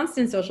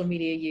constant social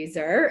media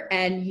user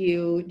and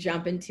you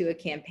jump into a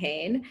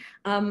campaign,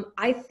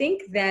 I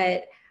think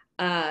that,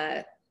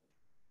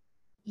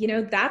 you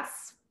know,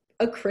 that's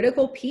a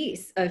critical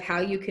piece of how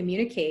you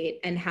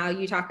communicate and how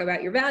you talk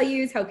about your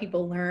values, how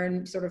people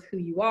learn sort of who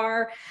you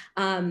are.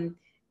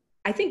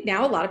 I think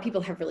now a lot of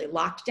people have really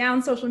locked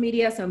down social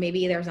media, so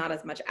maybe there's not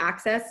as much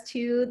access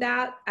to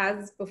that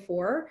as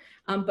before.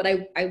 But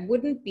I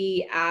wouldn't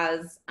be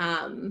as,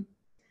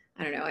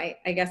 I don't know,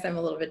 I guess I'm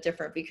a little bit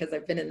different because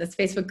I've been in this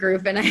Facebook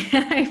group and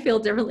I feel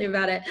differently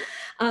about it.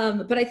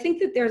 But I think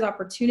that there's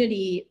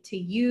opportunity to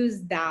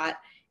use that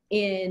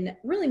in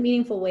really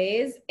meaningful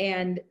ways.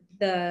 And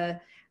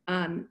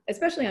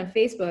especially on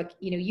Facebook,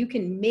 you know, you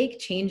can make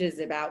changes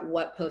about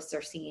what posts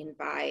are seen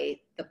by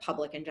the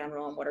public in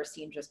general and what are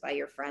seen just by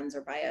your friends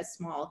or by a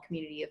small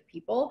community of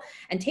people,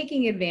 and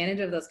taking advantage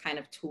of those kind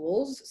of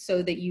tools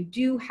so that you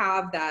do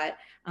have that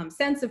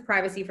sense of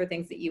privacy for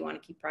things that you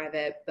want to keep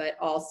private, but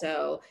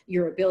also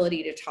your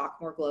ability to talk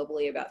more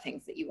globally about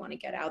things that you want to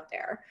get out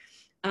there.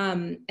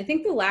 I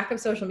think the lack of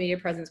social media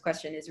presence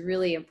question is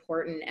really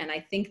important. And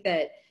I think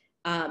that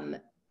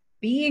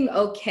being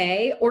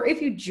okay, or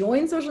if you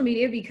join social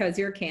media because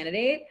you're a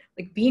candidate,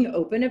 like being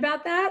open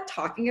about that,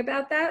 talking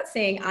about that,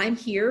 saying, I'm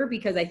here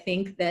because I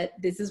think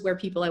that this is where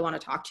people I want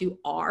to talk to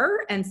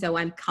are, and so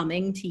I'm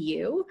coming to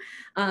you.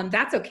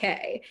 That's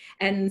okay.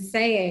 And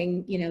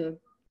saying, you know,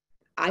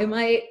 I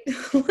might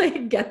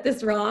like get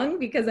this wrong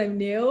because I'm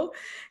new,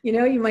 you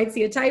know, you might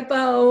see a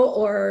typo,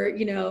 or,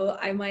 you know,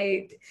 I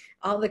might,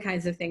 all the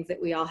kinds of things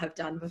that we all have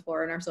done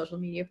before in our social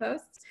media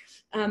posts.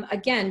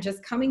 Again,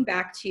 just coming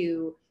back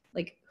to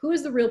like, who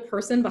is the real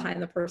person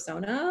behind the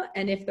persona?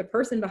 And if the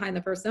person behind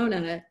the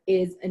persona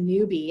is a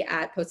newbie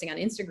at posting on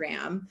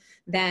Instagram,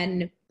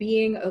 then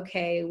being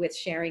okay with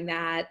sharing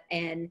that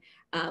and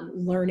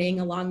learning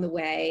along the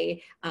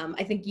way.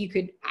 I think you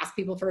could ask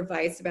people for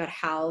advice about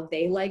how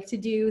they like to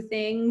do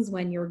things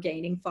when you're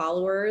gaining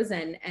followers,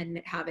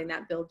 and having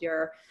that build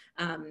your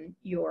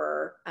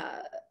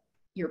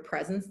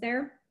presence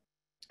there.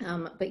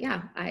 But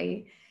yeah,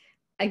 I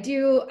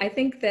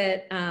think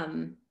that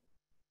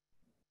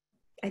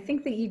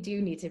you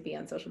do need to be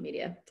on social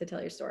media to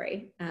tell your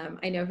story.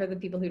 I know for the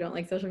people who don't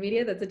like social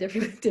media, that's a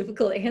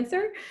difficult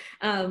answer,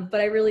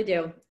 but I really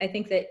do. I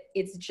think that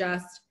it's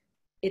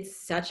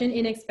such an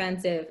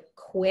inexpensive,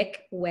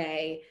 quick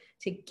way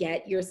to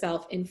get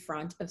yourself in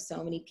front of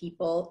so many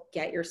people,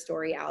 get your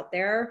story out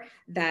there,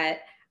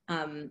 that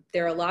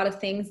there are a lot of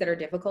things that are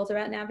difficult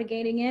about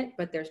navigating it,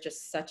 but there's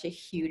just such a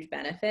huge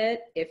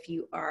benefit if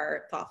you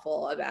are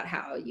thoughtful about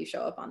how you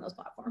show up on those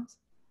platforms.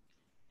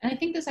 And I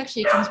think this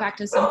actually comes back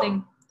to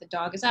something, the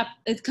dog is up.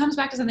 It comes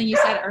back to something you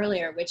said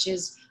earlier, which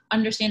is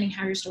understanding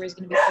how your story is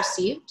going to be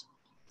perceived.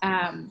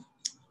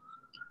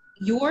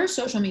 Your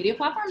social media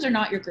platforms are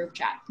not your group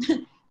chat.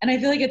 And I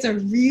feel like it's a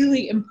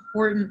really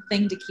important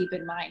thing to keep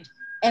in mind.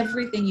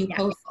 Everything you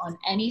post on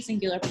any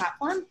singular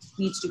platform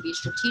needs to be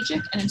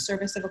strategic and in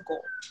service of a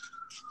goal.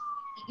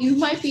 You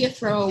might be a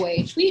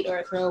throwaway tweet or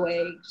a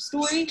throwaway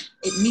story.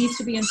 It needs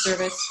to be in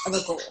service of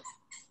a goal.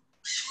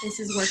 This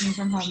is working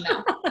from home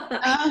now.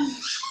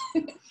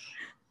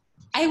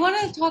 I want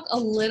to talk a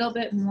little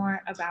bit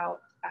more about,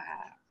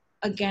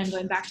 again,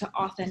 going back to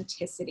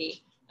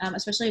authenticity,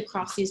 especially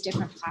across these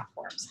different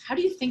platforms. How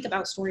do you think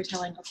about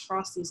storytelling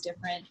across these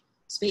different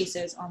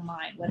spaces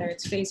online, whether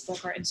it's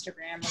Facebook or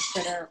Instagram or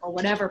Twitter or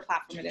whatever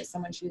platform it is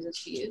someone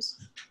chooses to use?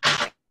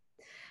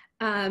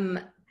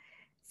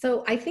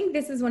 So I think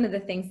this is one of the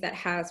things that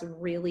has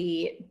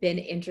really been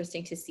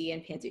interesting to see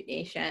in Pantsuit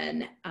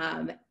Nation.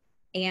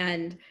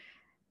 And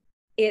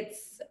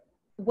it's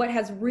what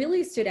has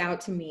really stood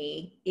out to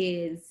me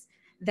is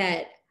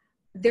that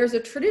there's a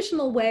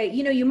traditional way,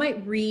 you know, you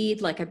might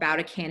read like about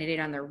a candidate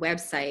on their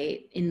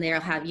website and they'll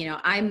have, you know,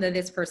 I'm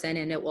this person,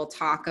 and it will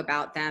talk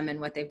about them and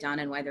what they've done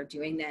and why they're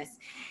doing this.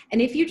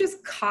 And if you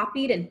just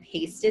copied and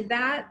pasted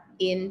that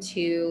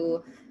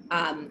into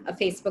a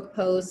Facebook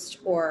post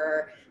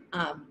or,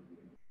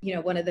 you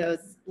know, one of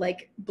those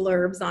like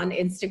blurbs on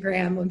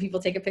Instagram when people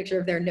take a picture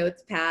of their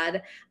notes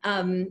pad,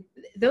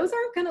 those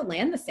aren't going to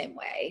land the same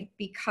way,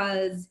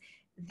 because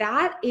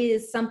that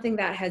is something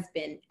that has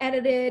been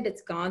edited.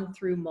 It's gone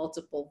through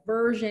multiple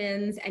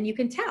versions, and you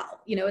can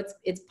tell, you know,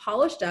 it's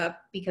polished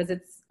up because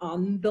it's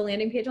on the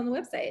landing page on the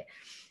website.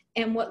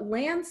 And what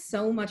lands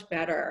so much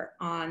better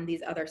on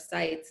these other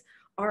sites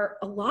are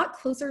a lot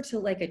closer to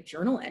like a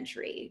journal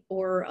entry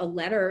or a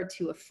letter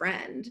to a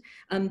friend.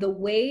 The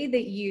way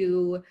that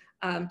you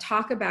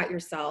talk about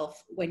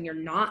yourself when you're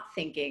not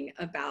thinking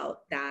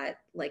about that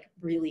like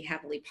really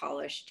heavily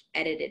polished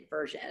edited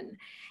version.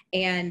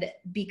 And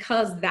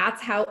because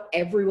that's how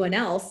everyone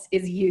else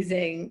is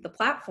using the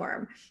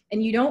platform,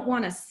 and you don't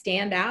want to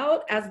stand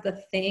out as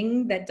the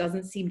thing that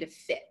doesn't seem to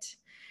fit.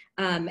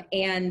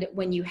 And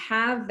when you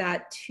have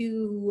that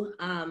too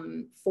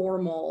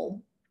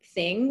formal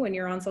thing when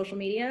you're on social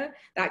media,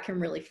 that can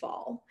really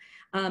fall.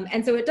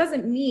 And so it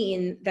doesn't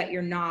mean that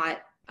you're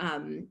not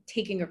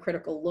taking a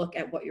critical look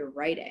at what you're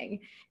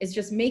writing. It's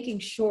just making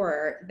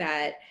sure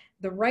that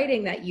the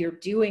writing that you're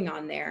doing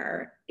on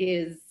there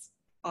is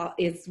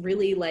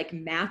really like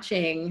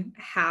matching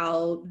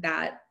how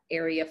that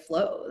area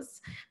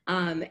flows.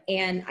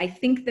 And I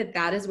think that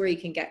that is where you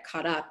can get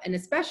caught up, and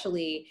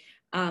especially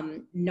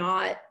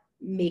not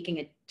making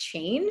a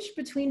change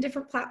between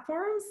different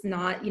platforms,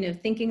 not, you know,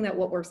 thinking that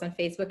what works on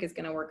Facebook is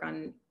going to work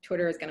on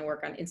Twitter, is going to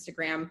work on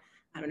Instagram.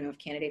 I don't know if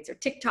candidates are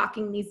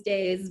TikToking these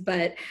days,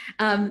 but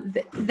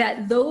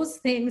that those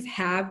things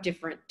have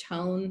different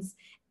tones,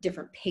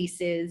 different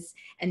paces,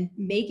 and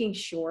making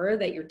sure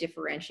that you're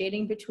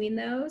differentiating between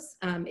those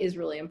is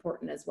really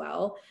important as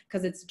well,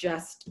 because it's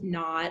just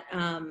not,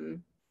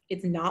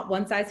 it's not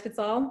one size fits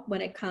all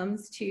when it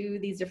comes to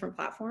these different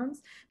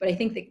platforms. But I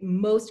think the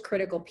most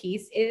critical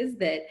piece is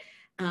that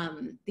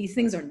these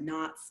things are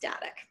not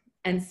static.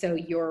 And so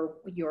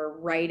your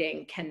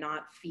writing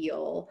cannot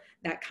feel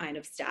that kind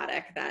of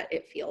static that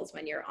it feels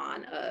when you're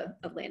on a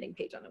landing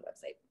page on a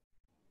website.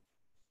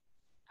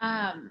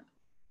 I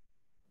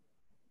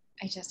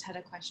just had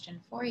a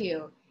question for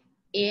you.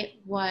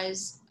 It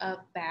was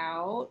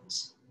about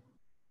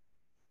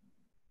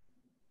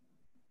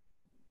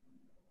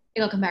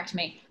It'll come back to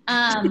me.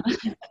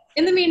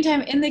 In the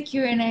meantime, in the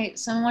Q&A,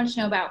 someone wanted to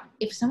know about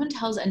if someone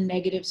tells a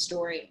negative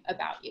story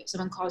about you,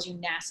 someone calls you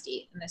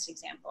nasty in this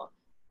example,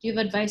 do you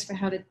have advice for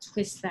how to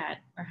twist that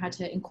or how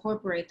to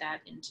incorporate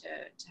that into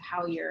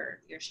how you're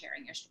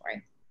sharing your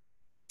story?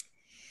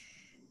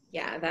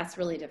 Yeah, that's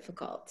really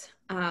difficult.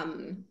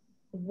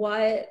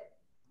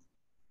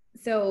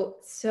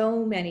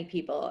 So many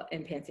people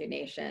in Pantsuit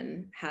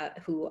Nation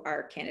who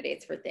are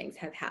candidates for things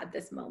have had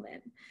this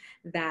moment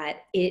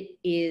that it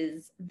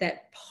is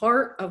that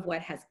part of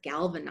what has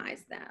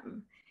galvanized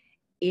them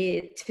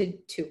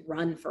to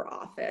run for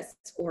office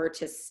or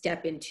to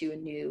step into a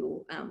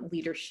new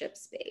leadership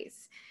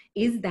space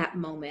is that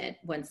moment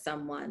when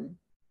someone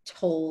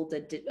told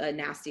a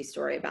nasty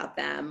story about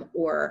them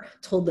or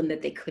told them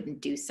that they couldn't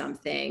do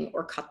something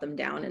or cut them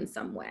down in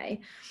some way.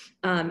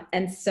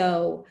 And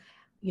so,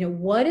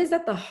 what is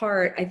at the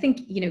heart, I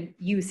think,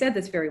 you said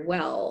this very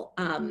well,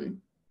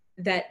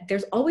 that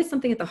there's always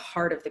something at the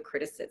heart of the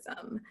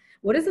criticism.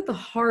 What is at the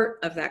heart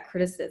of that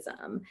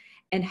criticism?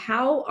 And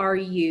how are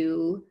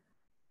you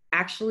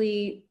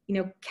actually,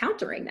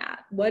 countering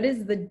that? What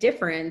is the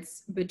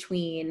difference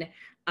between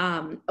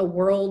a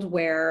world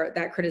where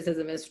that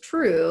criticism is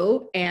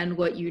true and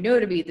what you know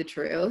to be the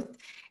truth,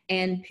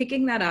 and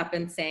picking that up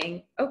and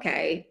saying,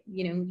 okay,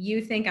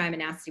 you think I'm a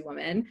nasty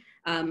woman.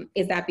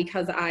 Is that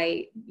because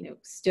I,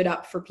 stood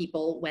up for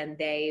people when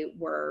they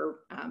were,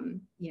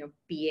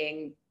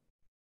 being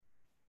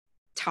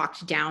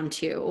talked down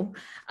to?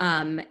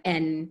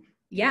 And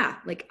yeah,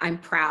 like I'm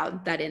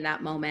proud that in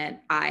that moment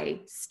I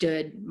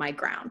stood my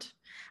ground.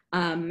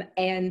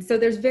 And so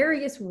there's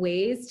various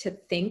ways to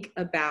think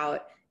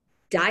about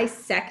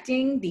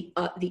dissecting the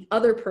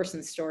other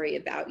person's story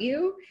about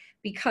you,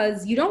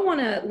 because you don't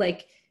want to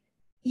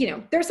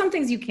there's some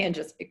things you can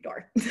just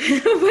ignore,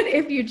 but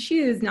if you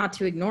choose not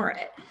to ignore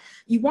it,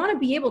 you want to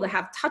be able to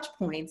have touch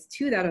points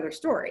to that other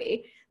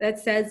story that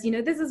says,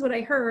 this is what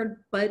I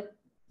heard, but,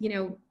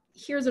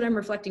 here's what I'm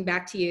reflecting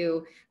back to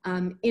you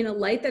in a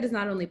light that is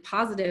not only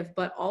positive,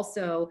 but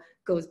also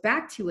goes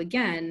back to,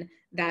 again,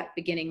 that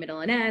beginning, middle,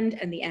 and end,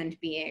 and the end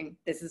being,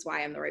 this is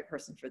why I'm the right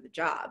person for the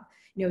job.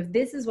 If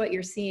this is what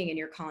you're seeing and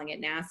you're calling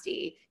it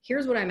nasty,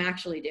 here's what I'm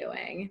actually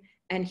doing.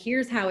 And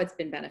here's how it's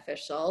been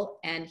beneficial.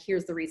 And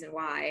here's the reason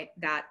why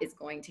that is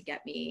going to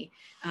get me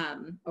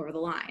over the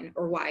line,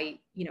 or why,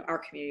 our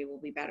community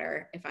will be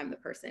better if I'm the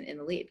person in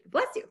the lead.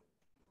 Bless you.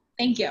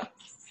 Thank you.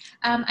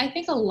 I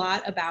think a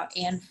lot about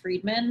Anne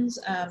Friedman's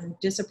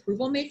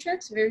disapproval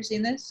matrix. Have you ever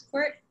seen this,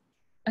 Court?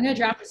 I'm going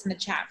to drop this in the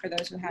chat for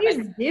those who haven't.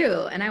 Please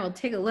do, and I will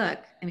take a look.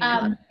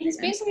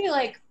 It's basically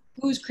like,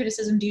 whose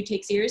criticism do you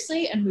take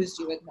seriously and whose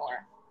do you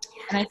ignore?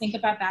 And I think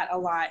about that a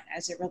lot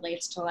as it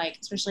relates to, like,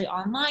 especially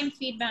online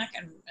feedback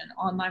and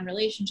online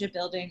relationship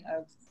building,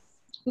 of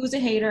who's a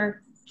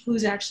hater,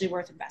 who's actually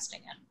worth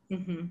investing in.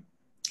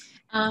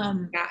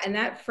 Mm-hmm. Yeah, and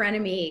that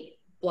frenemy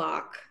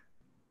block,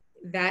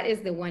 that is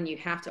the one you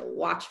have to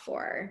watch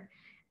for.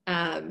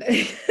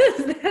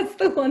 That's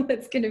the one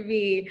that's going to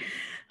be,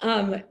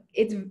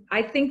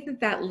 I think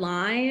that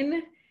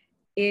line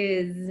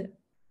is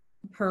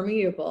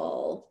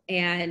permeable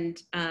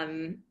and,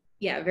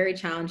 yeah, very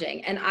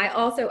challenging. And I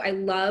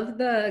love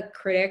the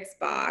critics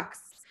box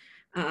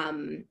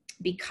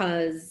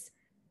because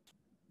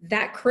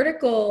that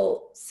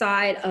critical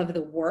side of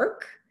the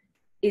work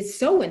is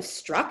so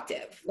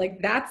instructive.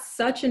 Like, that's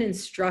such an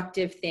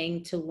instructive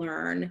thing to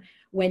learn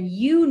when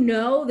you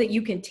know that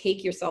you can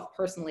take yourself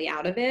personally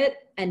out of it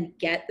and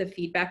get the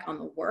feedback on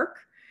the work.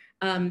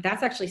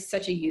 That's actually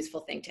such a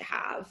useful thing to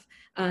have.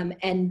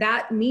 And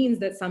that means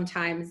that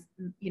sometimes,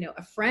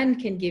 a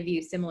friend can give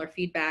you similar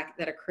feedback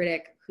that a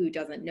critic who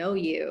doesn't know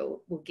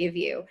you will give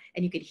you,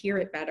 and you could hear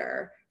it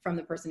better from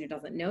the person who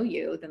doesn't know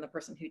you than the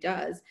person who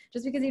does,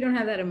 just because you don't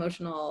have that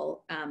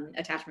emotional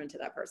attachment to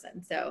that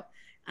person. So,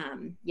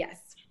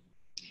 yes.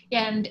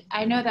 Yeah, and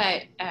I know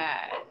that,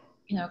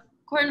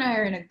 Court and I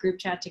are in a group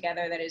chat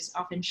together that is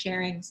often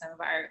sharing some of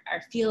our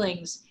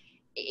feelings.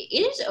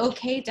 It is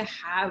okay to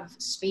have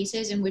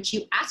spaces in which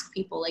you ask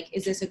people, like,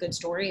 is this a good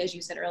story? As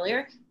you said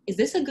earlier, is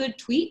this a good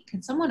tweet?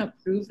 Can someone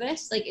approve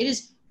this? Like, it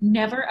is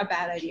never a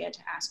bad idea to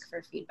ask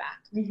for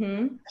feedback,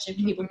 especially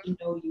from people who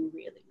know you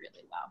really,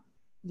 really well.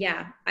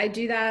 Yeah, I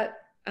do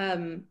that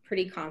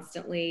pretty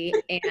constantly.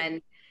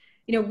 And,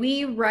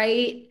 we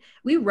write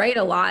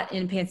a lot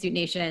in Pantsuit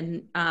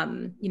Nation,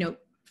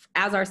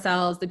 as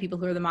ourselves, the people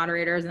who are the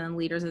moderators and then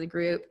leaders of the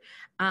group.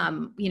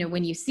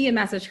 When you see a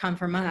message come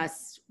from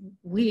us,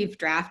 we've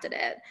drafted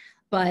it,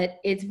 but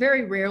it's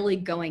very rarely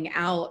going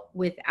out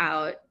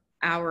without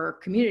our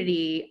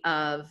community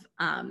of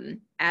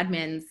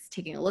admins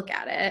taking a look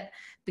at it,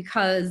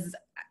 because,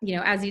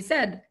 as you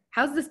said,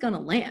 how's this going to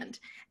land?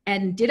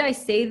 And did I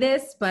say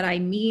this, but I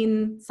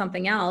mean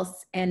something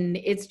else? And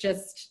it's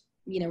just,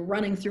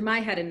 running through my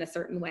head in a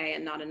certain way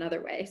and not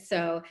another way.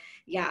 So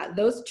yeah,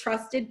 those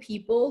trusted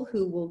people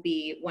who will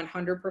be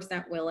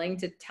 100% willing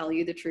to tell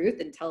you the truth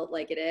and tell it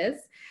like it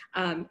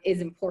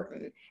is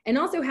important. And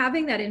also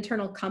having that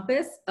internal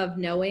compass of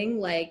knowing,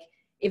 like,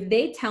 if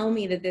they tell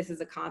me that this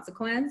is a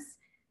consequence,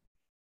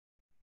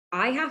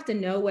 I have to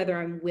know whether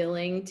I'm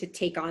willing to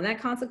take on that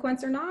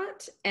consequence or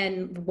not,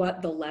 and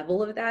what the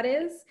level of that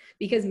is,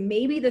 because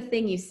maybe the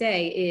thing you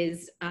say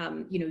is,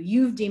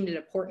 you've deemed it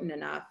important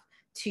enough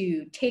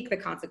to take the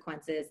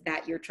consequences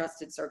that your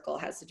trusted circle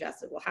has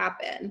suggested will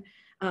happen.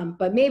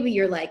 But maybe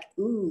you're like,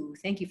 ooh,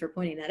 thank you for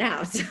pointing that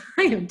out.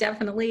 I am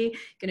definitely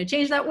going to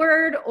change that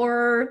word,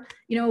 or,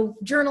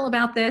 journal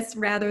about this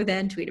rather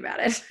than tweet about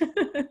it.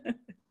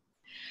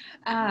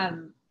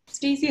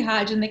 Stacey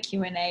Hodge in the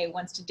Q&A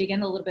wants to dig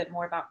in a little bit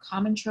more about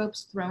common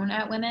tropes thrown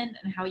at women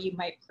and how you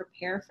might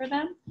prepare for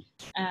them.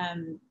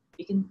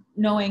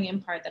 Knowing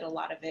in part that a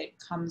lot of it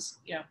comes,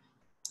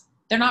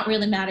 they're not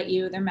really mad at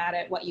you, they're mad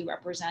at what you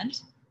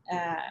represent,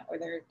 or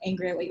they're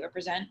angry at what you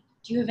represent.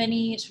 Do you have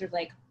any sort of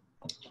like,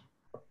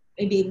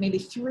 maybe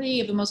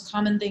 3 of the most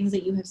common things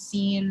that you have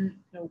seen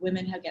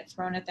women have get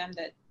thrown at them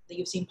that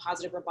you've seen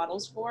positive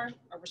rebuttals for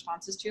or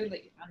responses to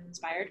that you found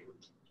inspired?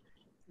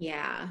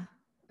 Yeah.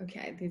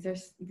 Okay. These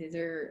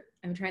are,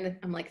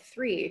 I'm like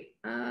 3.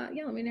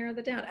 Let me narrow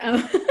that down.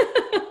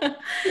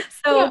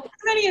 So as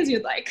many as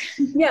you'd like.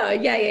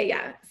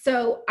 Yeah.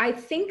 So I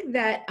think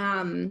that,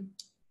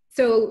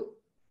 so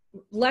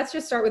let's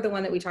just start with the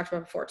one that we talked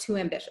about before, too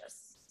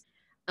ambitious,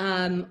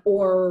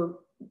 or,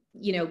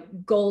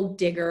 gold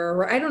digger,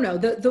 or I don't know,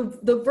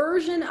 the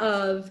version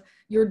of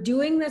you're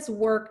doing this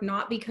work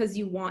not because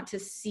you want to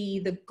see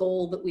the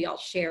goal that we all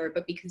share,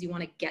 but because you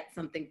want to get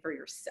something for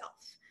yourself.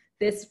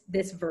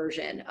 This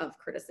version of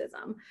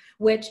criticism,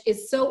 which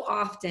is so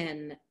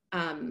often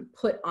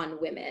put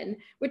on women,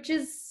 which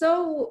is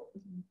so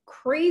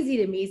crazy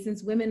to me,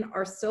 since women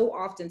are so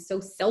often so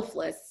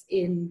selfless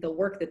in the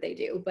work that they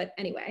do. But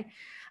anyway,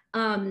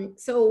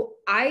 so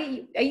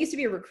I used to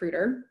be a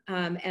recruiter,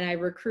 and I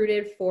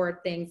recruited for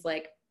things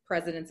like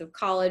presidents of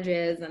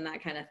colleges and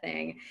that kind of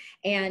thing.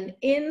 And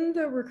in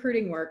the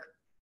recruiting work,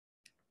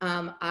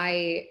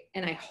 I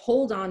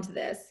hold on to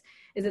this,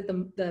 is that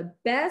the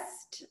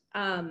best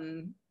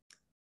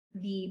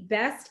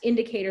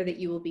indicator that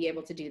you will be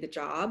able to do the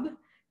job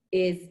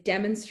is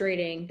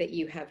demonstrating that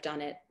you have done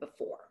it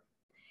before.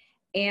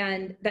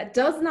 And that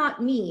does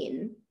not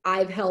mean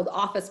I've held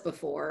office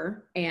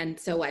before and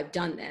so I've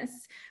done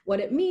this. What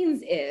it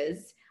means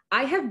is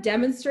I have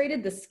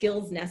demonstrated the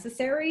skills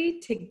necessary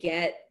to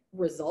get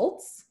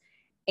results,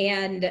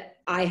 and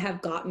I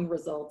have gotten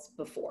results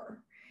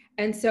before.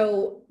 And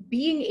so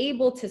being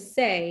able to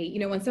say,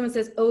 when someone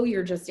says, oh,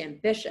 you're just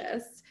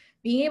ambitious,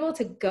 being able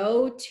to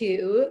go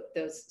to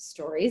those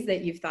stories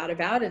that you've thought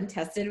about and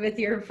tested with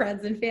your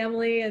friends and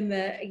family and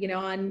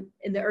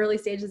in the early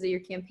stages of your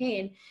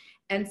campaign,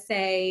 and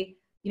say,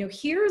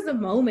 here's a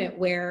moment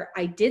where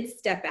I did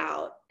step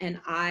out and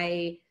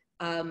I,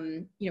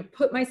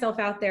 put myself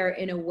out there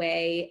in a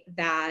way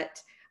that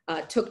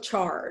took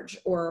charge,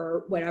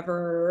 or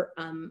whatever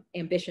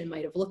ambition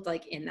might have looked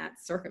like in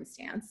that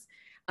circumstance.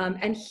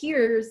 And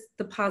here's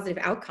the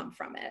positive outcome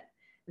from it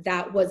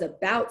that was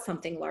about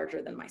something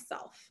larger than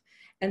myself.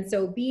 And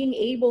so being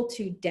able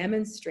to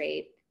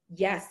demonstrate,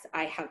 yes,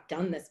 I have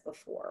done this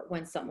before,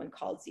 when someone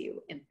calls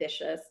you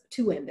ambitious,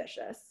 too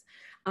ambitious.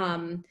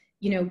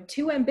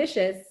 Too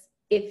ambitious,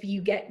 if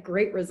you get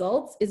great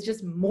results, is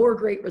just more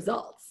great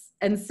results.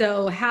 And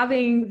so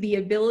having the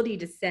ability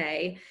to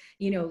say,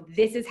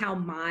 this is how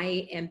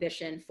my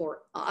ambition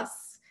for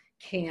us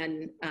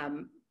can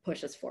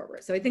push us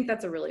forward. So I think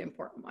that's a really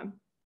important one.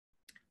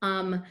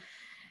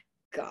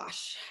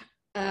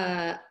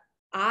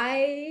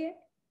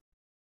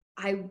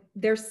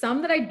 There's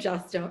some that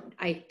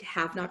I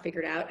have not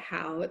figured out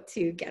how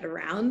to get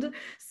around.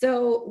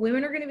 So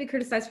women are going to be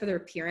criticized for their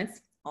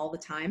appearance all the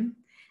time.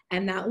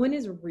 And that one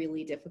is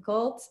really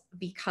difficult,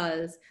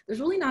 because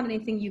there's really not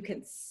anything you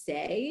can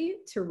say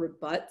to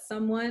rebut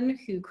someone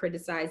who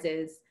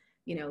criticizes,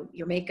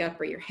 your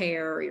makeup or your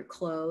hair or your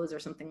clothes or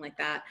something like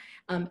that.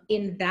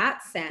 In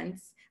that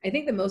sense, I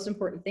think the most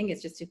important thing is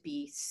just to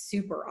be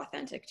super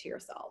authentic to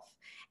yourself.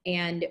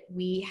 And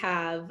we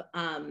have,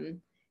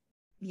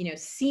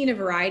 seen a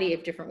variety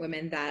of different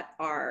women that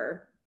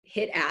are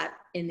hit at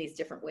in these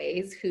different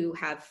ways, who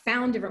have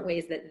found different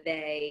ways that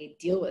they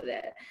deal with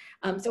it.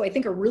 So I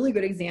think a really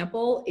good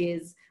example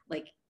is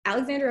like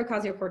Alexandria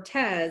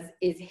Ocasio-Cortez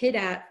is hit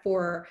at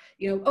for,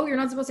 oh, you're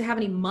not supposed to have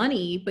any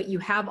money, but you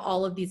have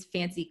all of these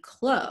fancy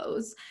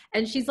clothes.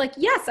 And she's like,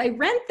 yes, I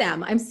rent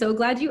them. I'm so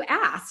glad you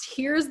asked.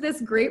 Here's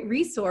this great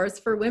resource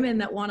for women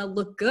that want to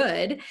look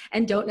good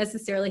and don't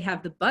necessarily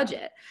have the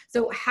budget.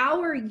 So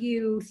how are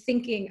you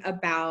thinking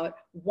about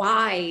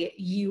why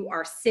you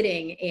are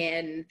sitting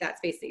in that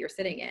space that you're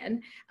sitting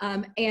in?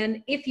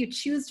 And if you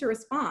choose to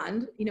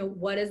respond,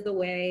 what is the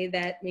way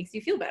that makes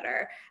you feel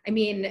better? I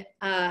mean,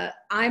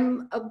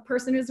 I'm a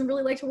person who doesn't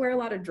really like to wear a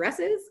lot of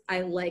dresses.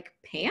 I like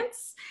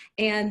pants,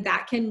 and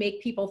that can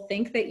make people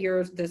think that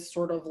you're this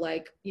sort of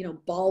like,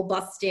 ball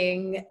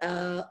busting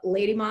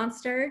lady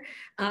monster.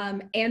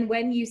 And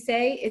when you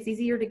say it's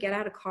easier to get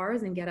out of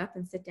cars and get up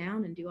and sit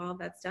down and do all of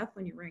that stuff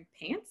when you're wearing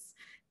pants,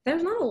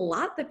 there's not a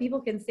lot that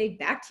people can say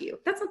back to you.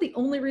 That's not the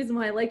only reason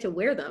why I like to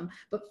wear them,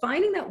 but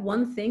finding that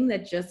one thing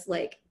that just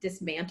like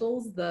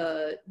dismantles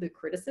the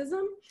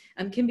criticism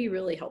can be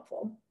really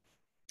helpful.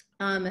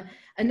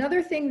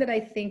 Another thing that I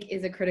think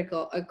is a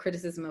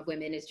criticism of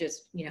women is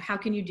just, you know, how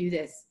can you do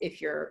this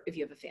if you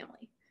have a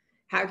family?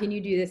 How can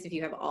you do this if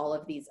you have all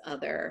of these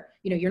other,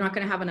 you know, you're not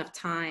going to have enough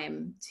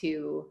time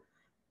to,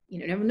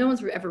 you know, no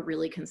one's ever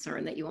really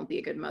concerned that you won't be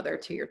a good mother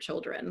to your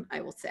children, I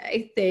will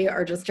say. They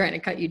are just trying to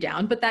cut you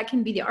down, but that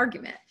can be the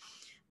argument.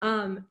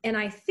 And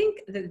I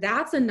think that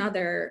that's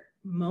another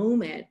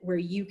moment where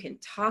you can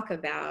talk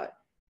about,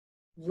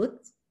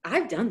 look,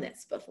 I've done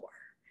this before.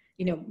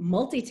 You know,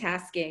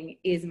 multitasking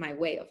is my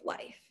way of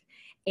life.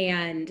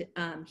 And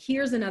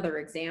here's another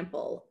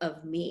example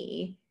of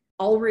me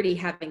already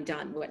having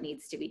done what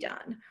needs to be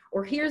done.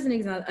 Or here's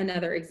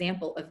another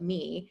example of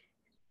me,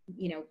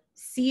 you know,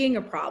 seeing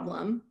a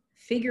problem,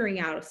 figuring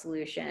out a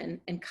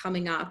solution, and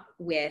coming up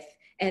with,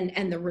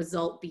 and the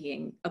result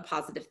being a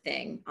positive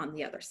thing on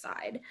the other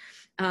side.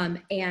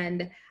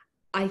 And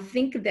I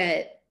think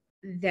that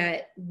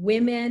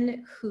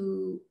women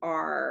who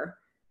are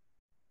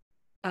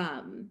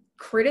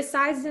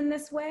criticized in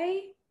this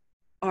way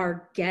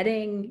are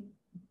getting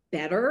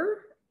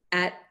better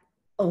at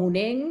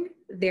owning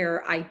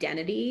their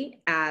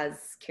identity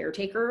as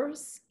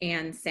caretakers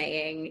and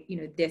saying, you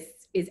know,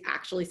 this is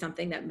actually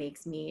something that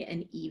makes me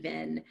an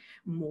even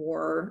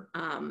more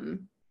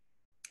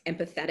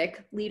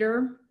empathetic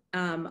leader,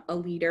 a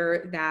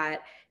leader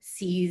that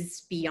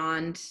sees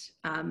beyond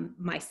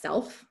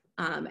myself.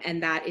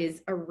 And that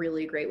is a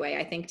really great way,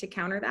 I think, to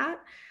counter that.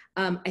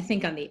 I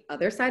think on the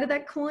other side of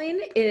that coin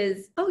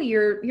is, oh,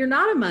 you're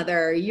not a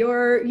mother.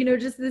 You're, you know,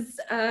 just this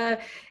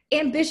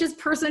ambitious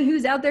person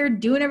who's out there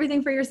doing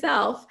everything for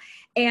yourself.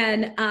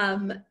 And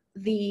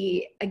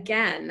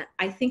again,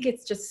 I think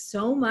it's just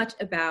so much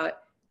about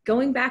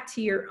going back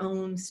to your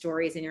own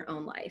stories in your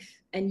own life.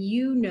 And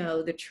you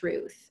know the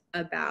truth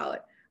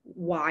about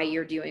why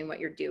you're doing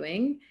what you're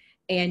doing.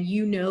 And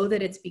you know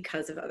that it's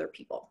because of other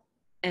people.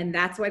 And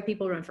that's why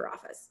people run for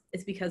office.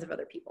 It's because of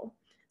other people.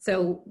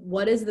 So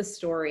what is the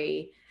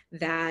story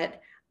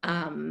that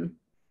that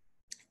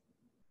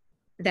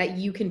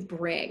you can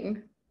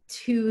bring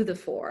to the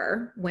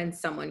fore when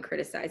someone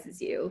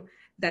criticizes you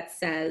that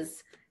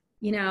says,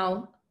 you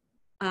know,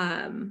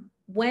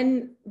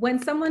 when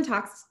someone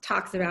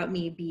talks about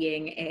me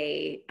being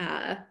a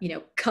you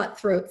know,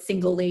 cutthroat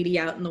single lady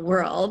out in the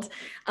world,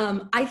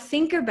 I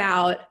think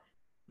about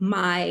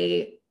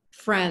my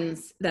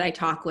friends that I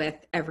talk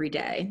with every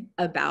day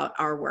about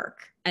our work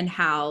and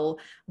how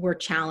we're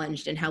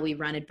challenged and how we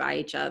run it by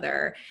each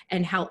other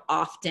and how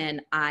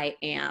often I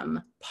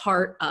am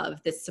part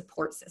of this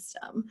support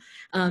system.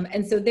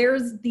 And so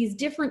there's these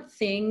different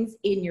things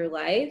in your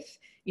life,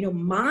 you know,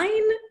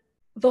 mine,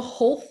 the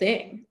whole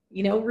thing,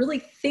 you know, really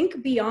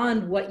think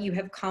beyond what you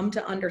have come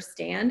to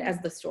understand as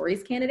the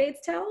stories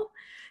candidates tell,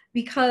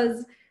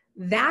 because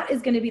that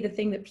is going to be the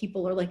thing that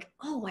people are like,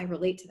 oh, I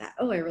relate to that.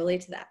 Oh, I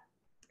relate to that.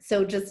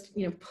 So just,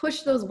 you know,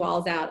 push those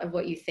walls out of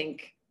what you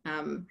think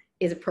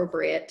is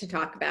appropriate to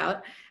talk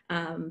about,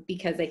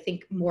 because I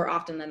think more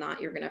often than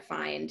not, you're going to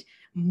find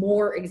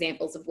more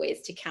examples of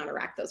ways to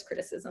counteract those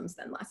criticisms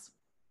than less.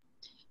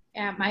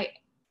 Yeah, I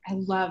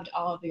loved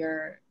all of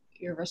your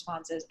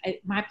responses.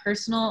 My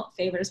personal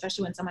favorite,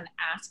 especially when someone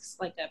asks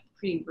like a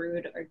pretty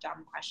rude or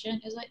dumb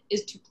question,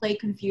 is to play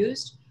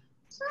confused.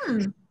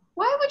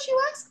 Why would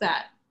you ask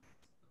that?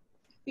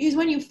 Because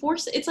when you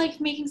force it, it's like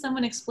making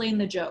someone explain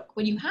the joke.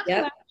 When you have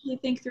to actually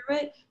think through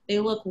it, they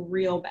look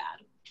real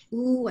bad.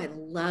 Ooh, I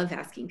love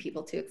asking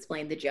people to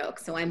explain the joke.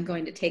 So I'm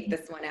going to take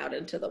this one out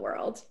into the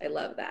world. I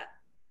love that.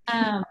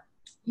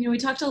 You know, we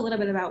talked a little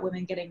bit about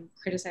women getting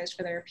criticized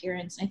for their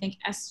appearance. I think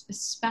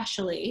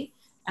especially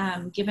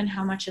given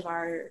how much of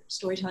our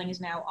storytelling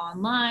is now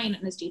online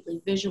and is deeply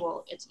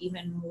visual, it's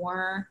even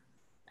more,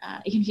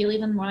 it can feel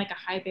even more like a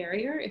high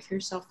barrier if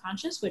you're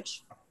self-conscious,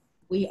 which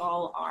we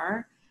all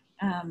are.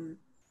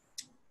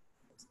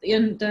 The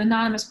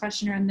anonymous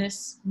questioner in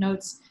this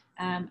notes,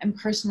 I'm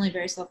personally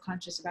very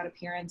self-conscious about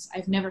appearance.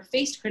 I've never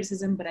faced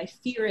criticism, but I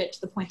fear it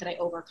to the point that I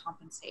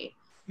overcompensate.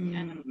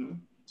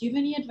 Do you have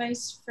any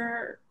advice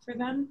for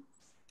them?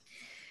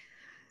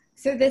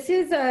 So this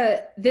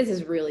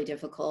is really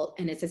difficult,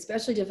 and it's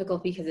especially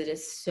difficult because it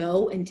is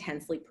so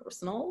intensely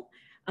personal.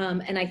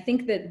 And I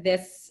think that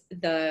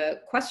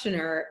the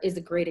questioner is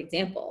a great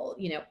example.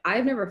 You know,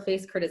 I've never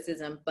faced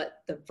criticism,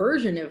 but the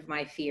version of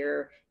my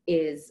fear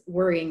is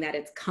worrying that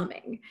it's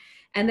coming.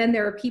 And then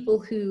there are people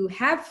who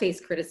have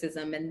faced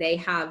criticism and they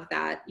have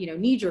that, you know,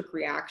 knee-jerk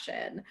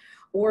reaction.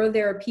 Or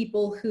there are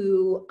people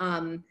who,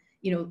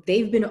 you know,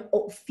 they've been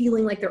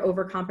feeling like they're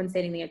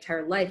overcompensating the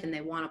entire life and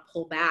they want to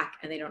pull back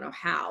and they don't know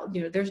how.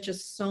 You know, there's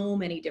just so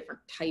many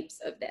different types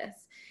of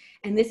this.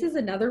 And this is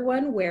another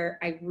one where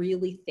I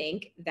really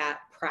think that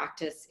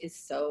practice is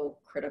so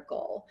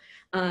critical,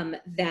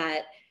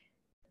 that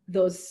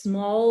those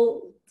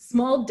small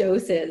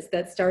doses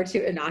that start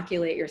to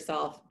inoculate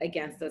yourself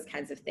against those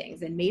kinds of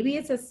things. And maybe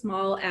it's as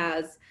small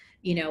as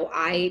You know,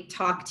 I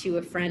talk to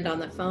a friend on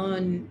the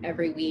phone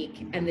every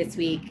week, and this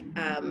week,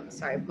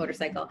 sorry,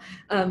 motorcycle.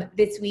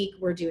 This week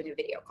we're doing a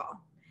video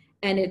call,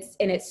 and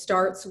it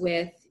starts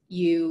with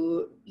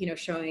you know,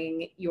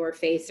 showing your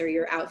face or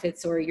your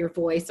outfits or your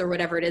voice or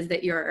whatever it is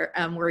that you're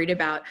worried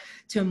about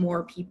to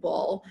more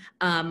people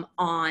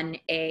on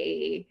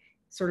a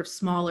sort of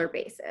smaller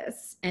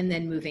basis, and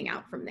then moving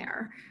out from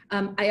there.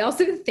 I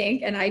also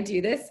think, and I do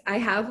this, I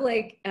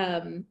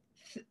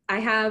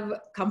have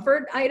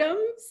comfort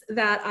items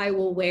that I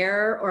will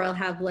wear, or I'll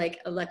have like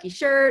a lucky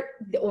shirt,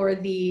 or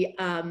the,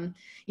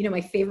 you know,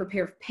 my favorite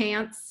pair of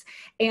pants.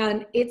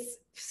 And it's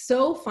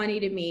so funny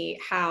to me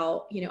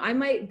how, you know, I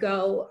might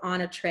go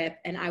on a trip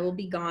and I will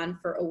be gone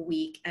for a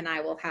week, and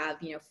I will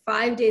have, you know,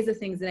 5 days of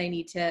things that I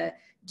need to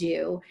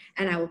do.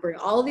 And I will bring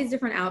all of these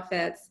different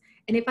outfits.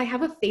 And if I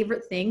have a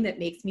favorite thing that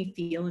makes me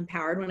feel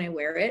empowered when I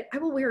wear it, I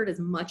will wear it as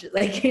much as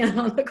I can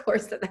on the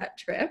course of that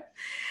trip.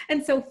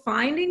 And so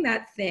finding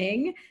that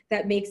thing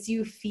that makes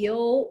you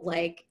feel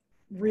like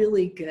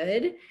really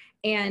good,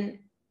 and,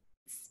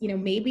 you know,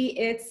 maybe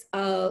it's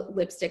a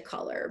lipstick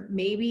color,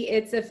 maybe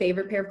it's a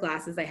favorite pair of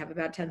glasses. I have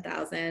about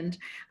 10,000.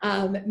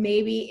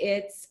 Maybe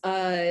it's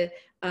a,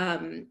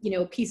 you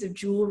know, piece of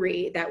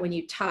jewelry that when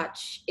you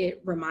touch,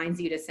 it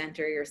reminds you to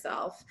center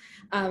yourself.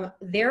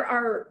 There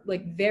are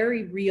like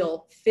very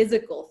real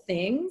physical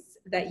things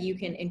that you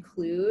can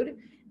include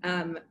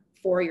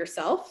for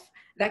yourself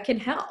that can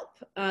help,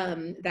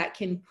 that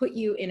can put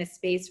you in a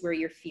space where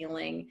you're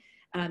feeling,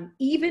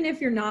 even if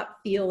you're not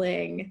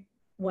feeling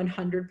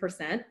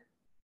 100%,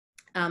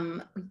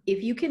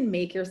 if you can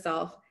make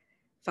yourself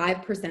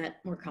 5%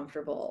 more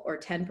comfortable or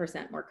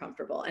 10% more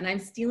comfortable. And I'm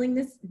stealing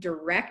this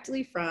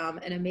directly from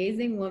an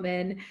amazing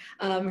woman.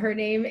 Her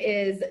name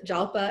is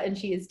Jalpa, and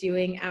she is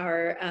doing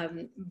our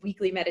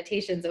weekly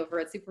meditations over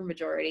at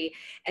Supermajority.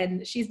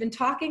 And she's been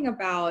talking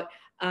about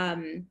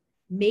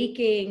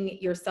making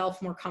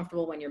yourself more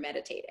comfortable when you're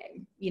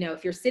meditating. You know,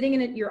 if you're sitting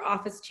in your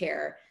office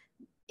chair,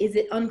 is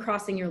it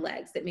uncrossing your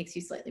legs that makes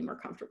you slightly more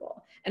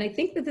comfortable? And I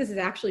think that this is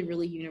actually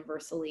really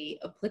universally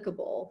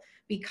applicable,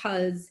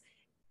 because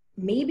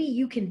maybe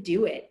you can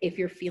do it if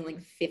you're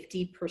feeling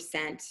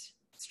 50%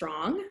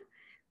 strong.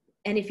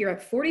 And if you're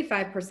at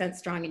 45%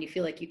 strong and you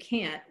feel like you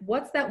can't,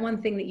 what's that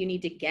one thing that you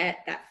need to get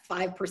that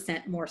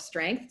 5% more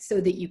strength so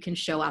that you can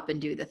show up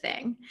and do the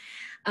thing?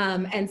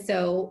 And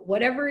so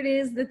whatever it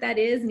is that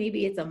is,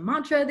 maybe it's a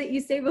mantra that you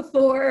say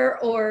before,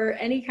 or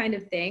any kind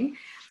of thing,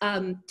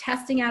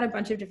 testing out a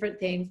bunch of different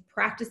things,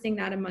 practicing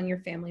that among your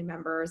family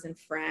members and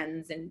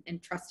friends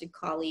and trusted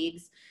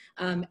colleagues,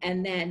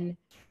 and then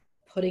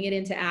putting it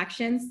into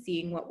action,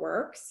 seeing what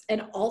works.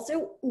 And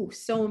also,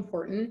 so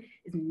important,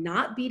 is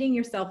not beating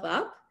yourself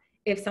up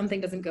if something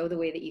doesn't go the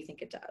way that you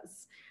think it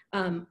does.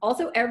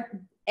 Also,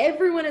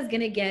 everyone is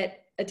gonna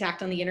get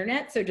attacked on the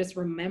internet. So just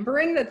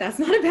remembering that that's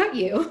not about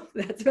you,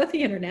 that's about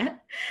the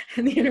internet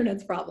and the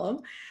internet's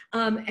problem.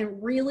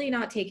 And really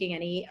not taking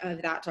any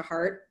of that to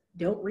heart.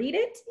 Don't read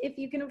it if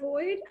you can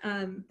avoid,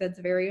 that's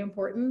very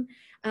important.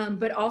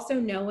 But also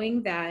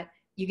knowing that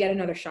you get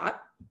another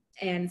shot,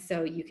 and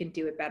so you can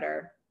do it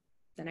better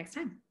the next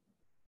time.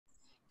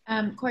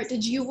 Court,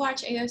 did you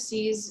watch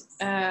AOC's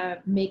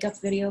makeup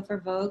video for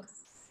Vogue?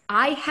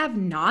 I have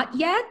not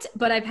yet,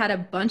 but I've had a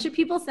bunch of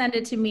people send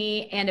it to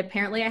me, and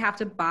apparently I have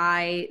to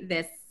buy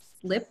this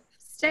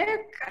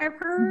lipstick, I've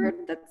heard.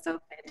 That's so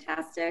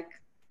fantastic.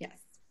 Yes.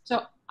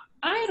 So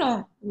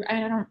I'll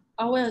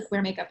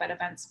wear makeup at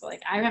events, but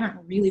like I haven't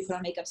really put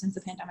on makeup since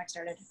the pandemic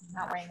started. I'm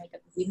not wearing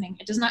makeup this evening.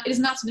 It is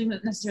not something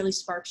that necessarily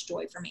sparks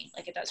joy for me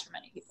like it does for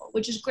many people,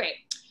 which is great.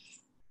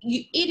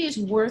 It is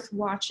worth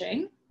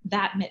watching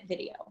that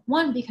video.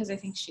 One, because I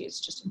think she is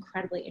just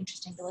incredibly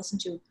interesting to listen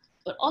to,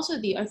 but also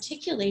the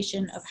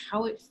articulation of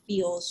how it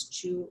feels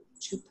to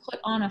put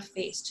on a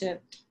face, to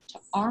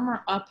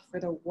armor up for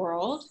the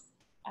world,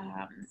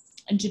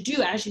 and to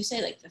do, as you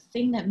say, like the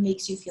thing that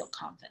makes you feel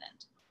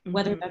confident,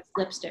 whether that's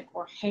lipstick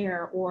or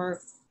hair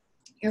or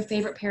your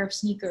favorite pair of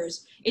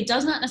sneakers. It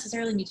does not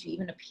necessarily need to be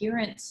even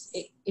appearance.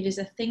 It is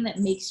a thing that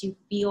makes you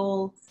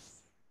feel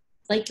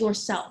like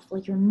yourself,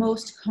 like your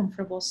most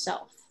comfortable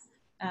self.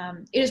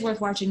 It is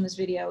worth watching this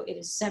video. It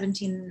is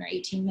 17 or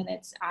 18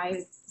 minutes.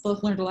 I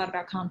both learned a lot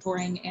about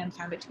contouring and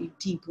found it to be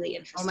deeply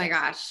interesting. Oh my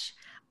gosh.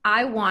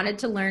 I wanted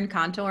to learn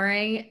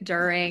contouring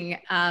during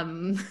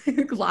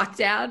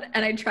lockdown,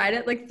 and I tried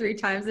it like 3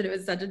 times, and it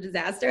was such a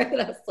disaster that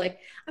I was like,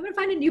 I'm gonna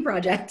find a new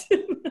project.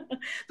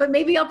 But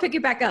maybe I'll pick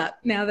it back up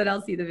now that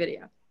I'll see the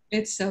video.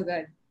 It's so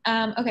good.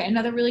 Okay,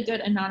 another really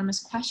good anonymous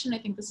question. I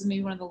think this is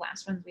maybe one of the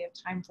last ones we have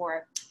time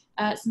for.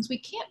 Since we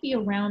can't be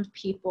around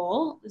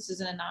people, this is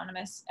an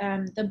anonymous,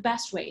 the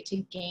best way to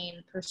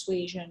gain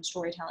persuasion,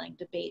 storytelling,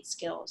 debate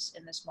skills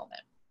in this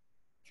moment?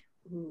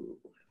 Ooh,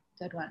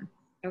 good one.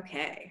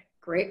 Okay,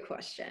 great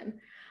question.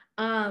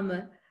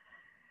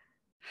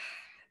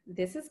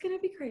 This is gonna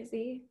be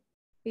crazy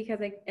because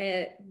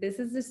this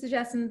is a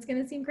suggestion that's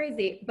gonna seem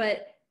crazy,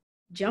 but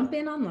jump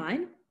in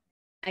online.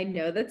 I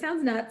know that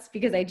sounds nuts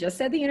because I just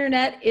said the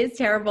internet is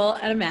terrible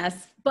and a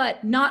mess,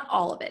 but not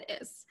all of it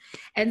is.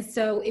 And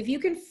so if you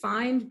can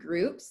find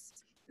groups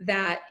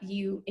that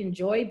you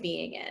enjoy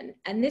being in.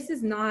 And this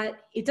is not,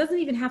 it doesn't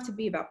even have to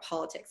be about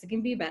politics. It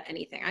can be about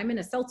anything. I'm in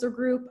a seltzer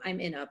group, I'm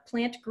in a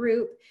plant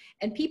group,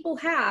 and people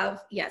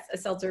have, yes, a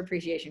seltzer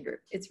appreciation group,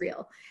 it's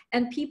real.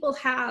 And people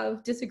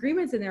have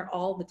disagreements in there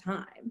all the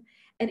time.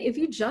 And if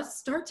you just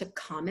start to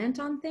comment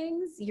on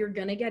things, you're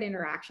gonna get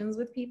interactions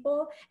with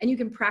people, and you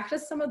can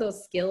practice some of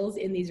those skills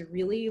in these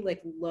really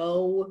like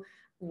low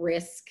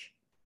risk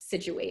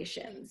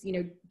situations. You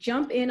know,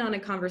 jump in on a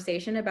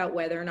conversation about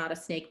whether or not a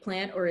snake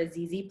plant or a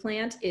ZZ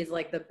plant is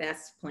like the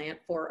best plant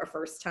for a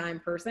first time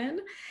person,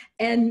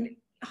 and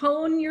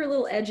hone your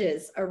little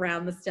edges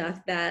around the stuff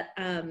that,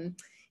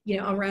 you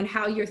know, around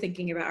how you're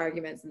thinking about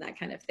arguments and that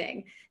kind of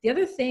thing. The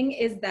other thing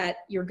is that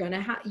you're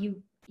gonna have,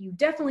 you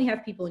definitely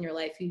have people in your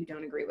life who you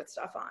don't agree with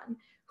stuff on,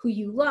 who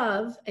you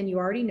love, and you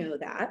already know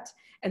that.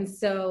 And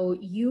so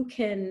you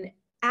can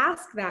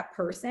ask that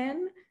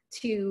person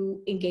to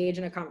engage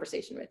in a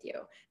conversation with you.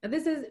 Now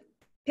this is,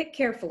 pick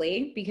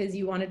carefully, because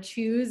you want to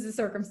choose a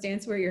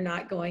circumstance where you're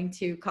not going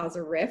to cause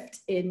a rift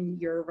in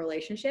your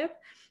relationship.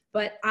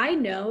 But I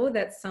know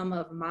that some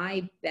of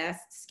my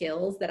best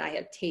skills that I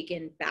have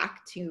taken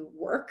back to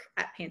work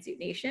at Pantsuit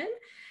Nation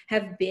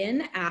have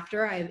been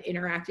after I've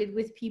interacted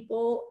with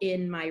people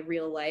in my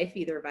real life,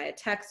 either via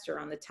text or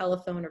on the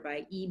telephone or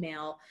via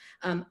email,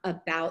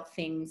 about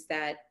things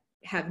that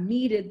have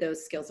needed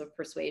those skills of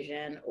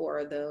persuasion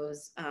or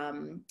those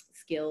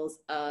skills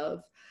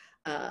of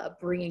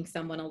bringing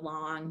someone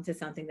along to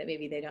something that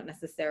maybe they don't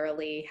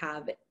necessarily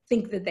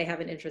think that they have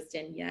an interest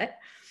in yet.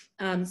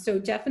 So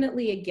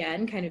definitely,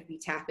 again, kind of be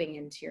tapping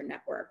into your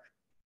network.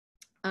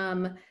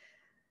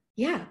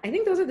 Yeah, I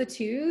think those are the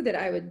two that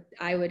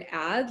I would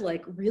add,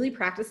 like really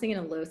practicing in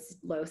a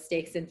low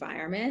stakes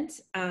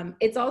environment.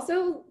 It's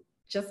also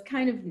just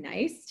kind of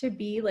nice to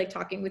be like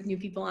talking with new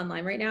people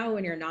online right now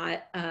when you're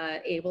not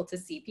able to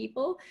see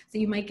people. So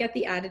you might get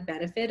the added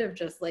benefit of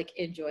just like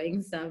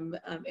enjoying some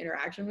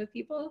interaction with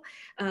people,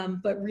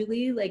 but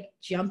really like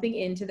jumping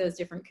into those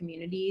different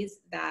communities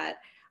that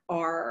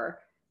are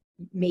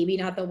maybe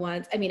not the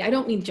ones, I mean, I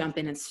don't mean jump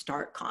in and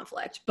start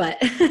conflict, but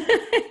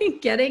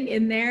getting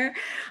in there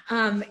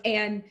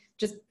and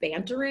just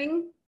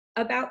bantering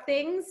about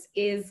things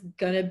is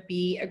gonna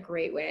be a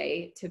great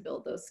way to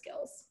build those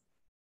skills.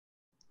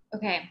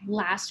 Okay,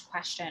 last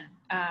question.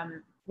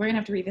 We're gonna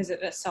have to revisit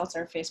the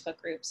seltzer Facebook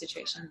group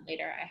situation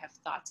later. I have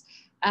thoughts.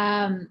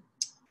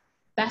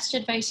 Best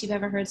advice you've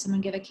ever heard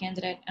someone give a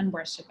candidate, and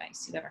worst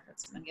advice you've ever heard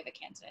someone give a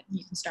candidate.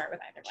 You can start with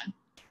either one.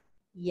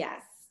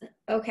 Yes,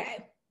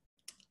 okay.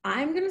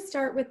 I'm gonna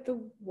start with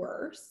the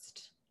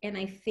worst. And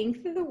I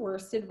think that the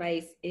worst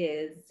advice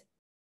is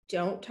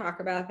don't talk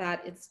about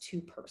that, it's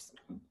too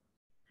personal.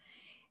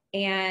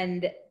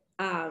 And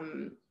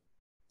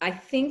I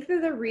think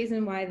that the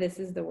reason why this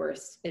is the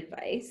worst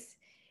advice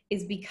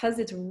is because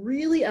it's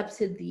really up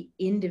to the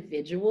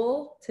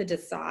individual to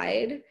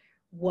decide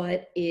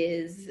what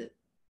is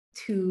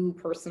too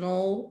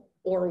personal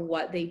or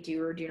what they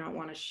do or do not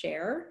want to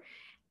share.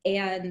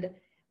 And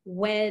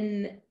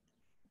when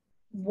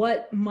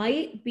what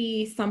might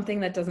be something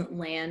that doesn't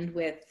land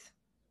with,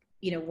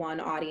 you know, one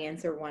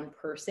audience or one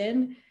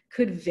person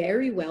could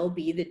very well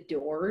be the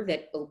door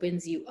that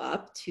opens you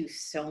up to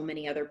so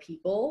many other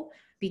people,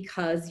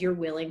 because you're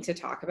willing to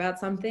talk about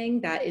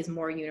something that is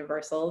more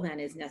universal than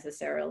is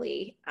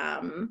necessarily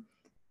kind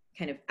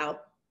of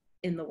out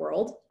in the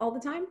world all the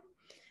time.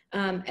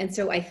 And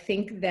so I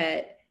think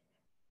that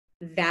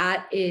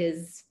that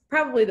is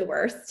probably the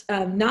worst,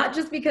 not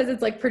just because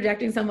it's like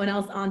projecting someone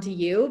else onto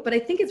you, but I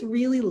think it's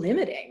really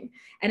limiting.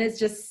 And it's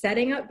just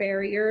setting up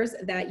barriers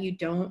that you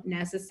don't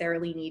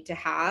necessarily need to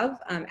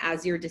have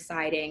as you're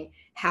deciding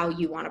how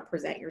you want to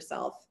present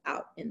yourself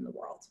out in the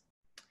world.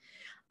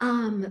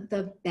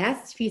 The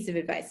best piece of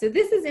advice. So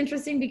this is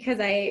interesting because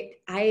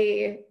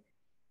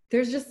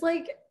there's just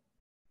like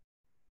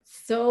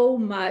so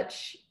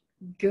much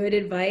good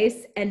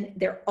advice, and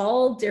they're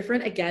all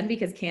different, again,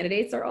 because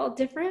candidates are all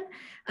different.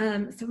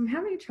 So I'm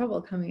having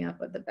trouble coming up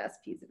with the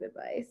best piece of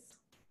advice.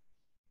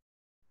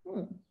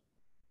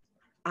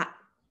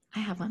 I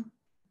have one.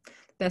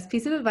 Best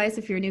piece of advice,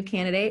 if you're a new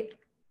candidate,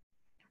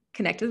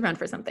 connect with Run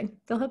for Something.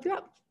 They'll help you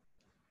out.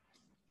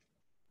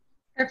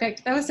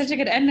 Perfect. That was such a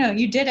good end note.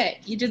 You did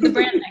it. You did the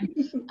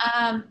branding.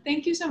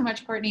 Thank you so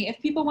much, Cortney.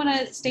 If people want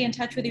to stay in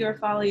touch with you or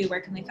follow you,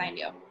 where can they find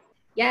you?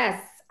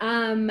 Yes,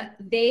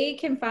 they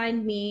can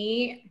find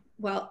me.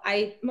 Well,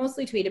 I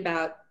mostly tweet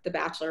about The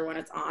Bachelor when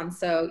it's on.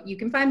 So you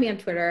can find me on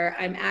Twitter.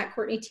 I'm at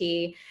Cortney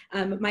T.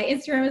 My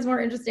Instagram is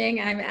more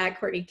interesting. I'm at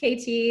Cortney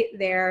KT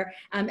there.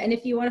 And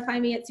if you want to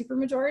find me at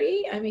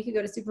Supermajority, you can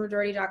go to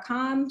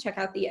supermajority.com, check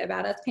out the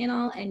About Us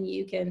panel, and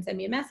you can send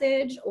me a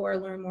message or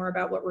learn more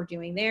about what we're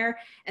doing there.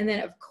 And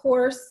then, of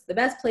course, the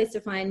best place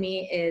to find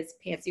me is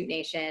Pantsuit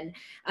Nation,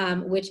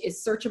 which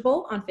is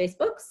searchable on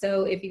Facebook.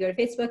 So if you go to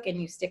Facebook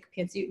and you stick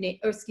Pantsuit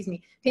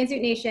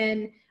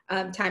Nation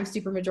times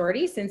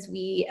Supermajority, since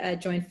we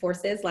joined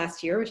forces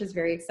last year, which is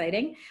very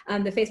exciting.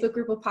 The Facebook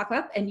group will pop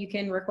up and you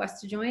can request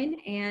to join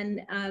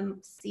and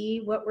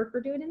see what work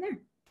we're doing in there.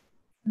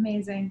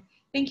 Amazing.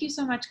 Thank you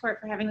so much, Court,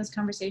 for having this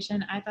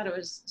conversation. I thought it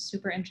was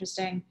super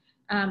interesting.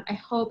 I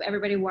hope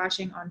everybody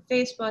watching on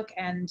Facebook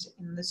and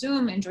in the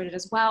Zoom enjoyed it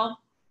as well.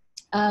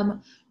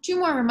 2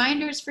 more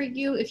reminders for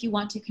you if you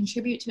want to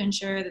contribute to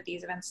ensure that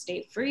these events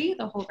stay free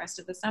the whole rest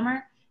of the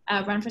summer.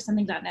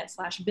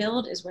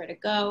 Runforsomething.net/build is where to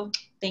go.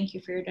 Thank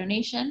you for your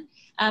donation.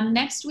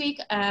 Next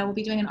week, we'll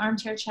be doing an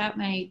armchair chat.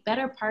 My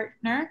better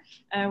partner,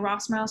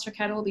 Ross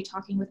Morales-Riquetto, will be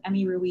talking with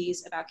Emmy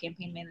Ruiz about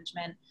campaign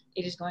management.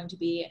 It is going to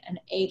be an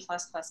A++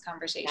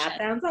 conversation. That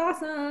sounds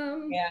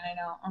awesome. Yeah, I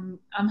know.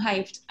 I'm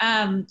hyped.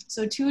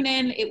 So tune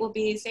in. It will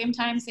be same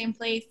time, same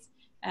place.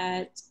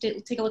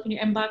 Take a look in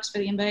your inbox for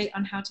the invite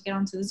on how to get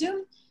onto the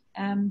Zoom.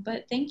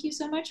 But thank you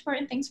so much, Court,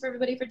 and thanks for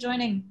everybody for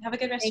joining. Have a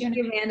good rest of your night.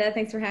 Thank you, Amanda.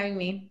 Thanks for having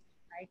me.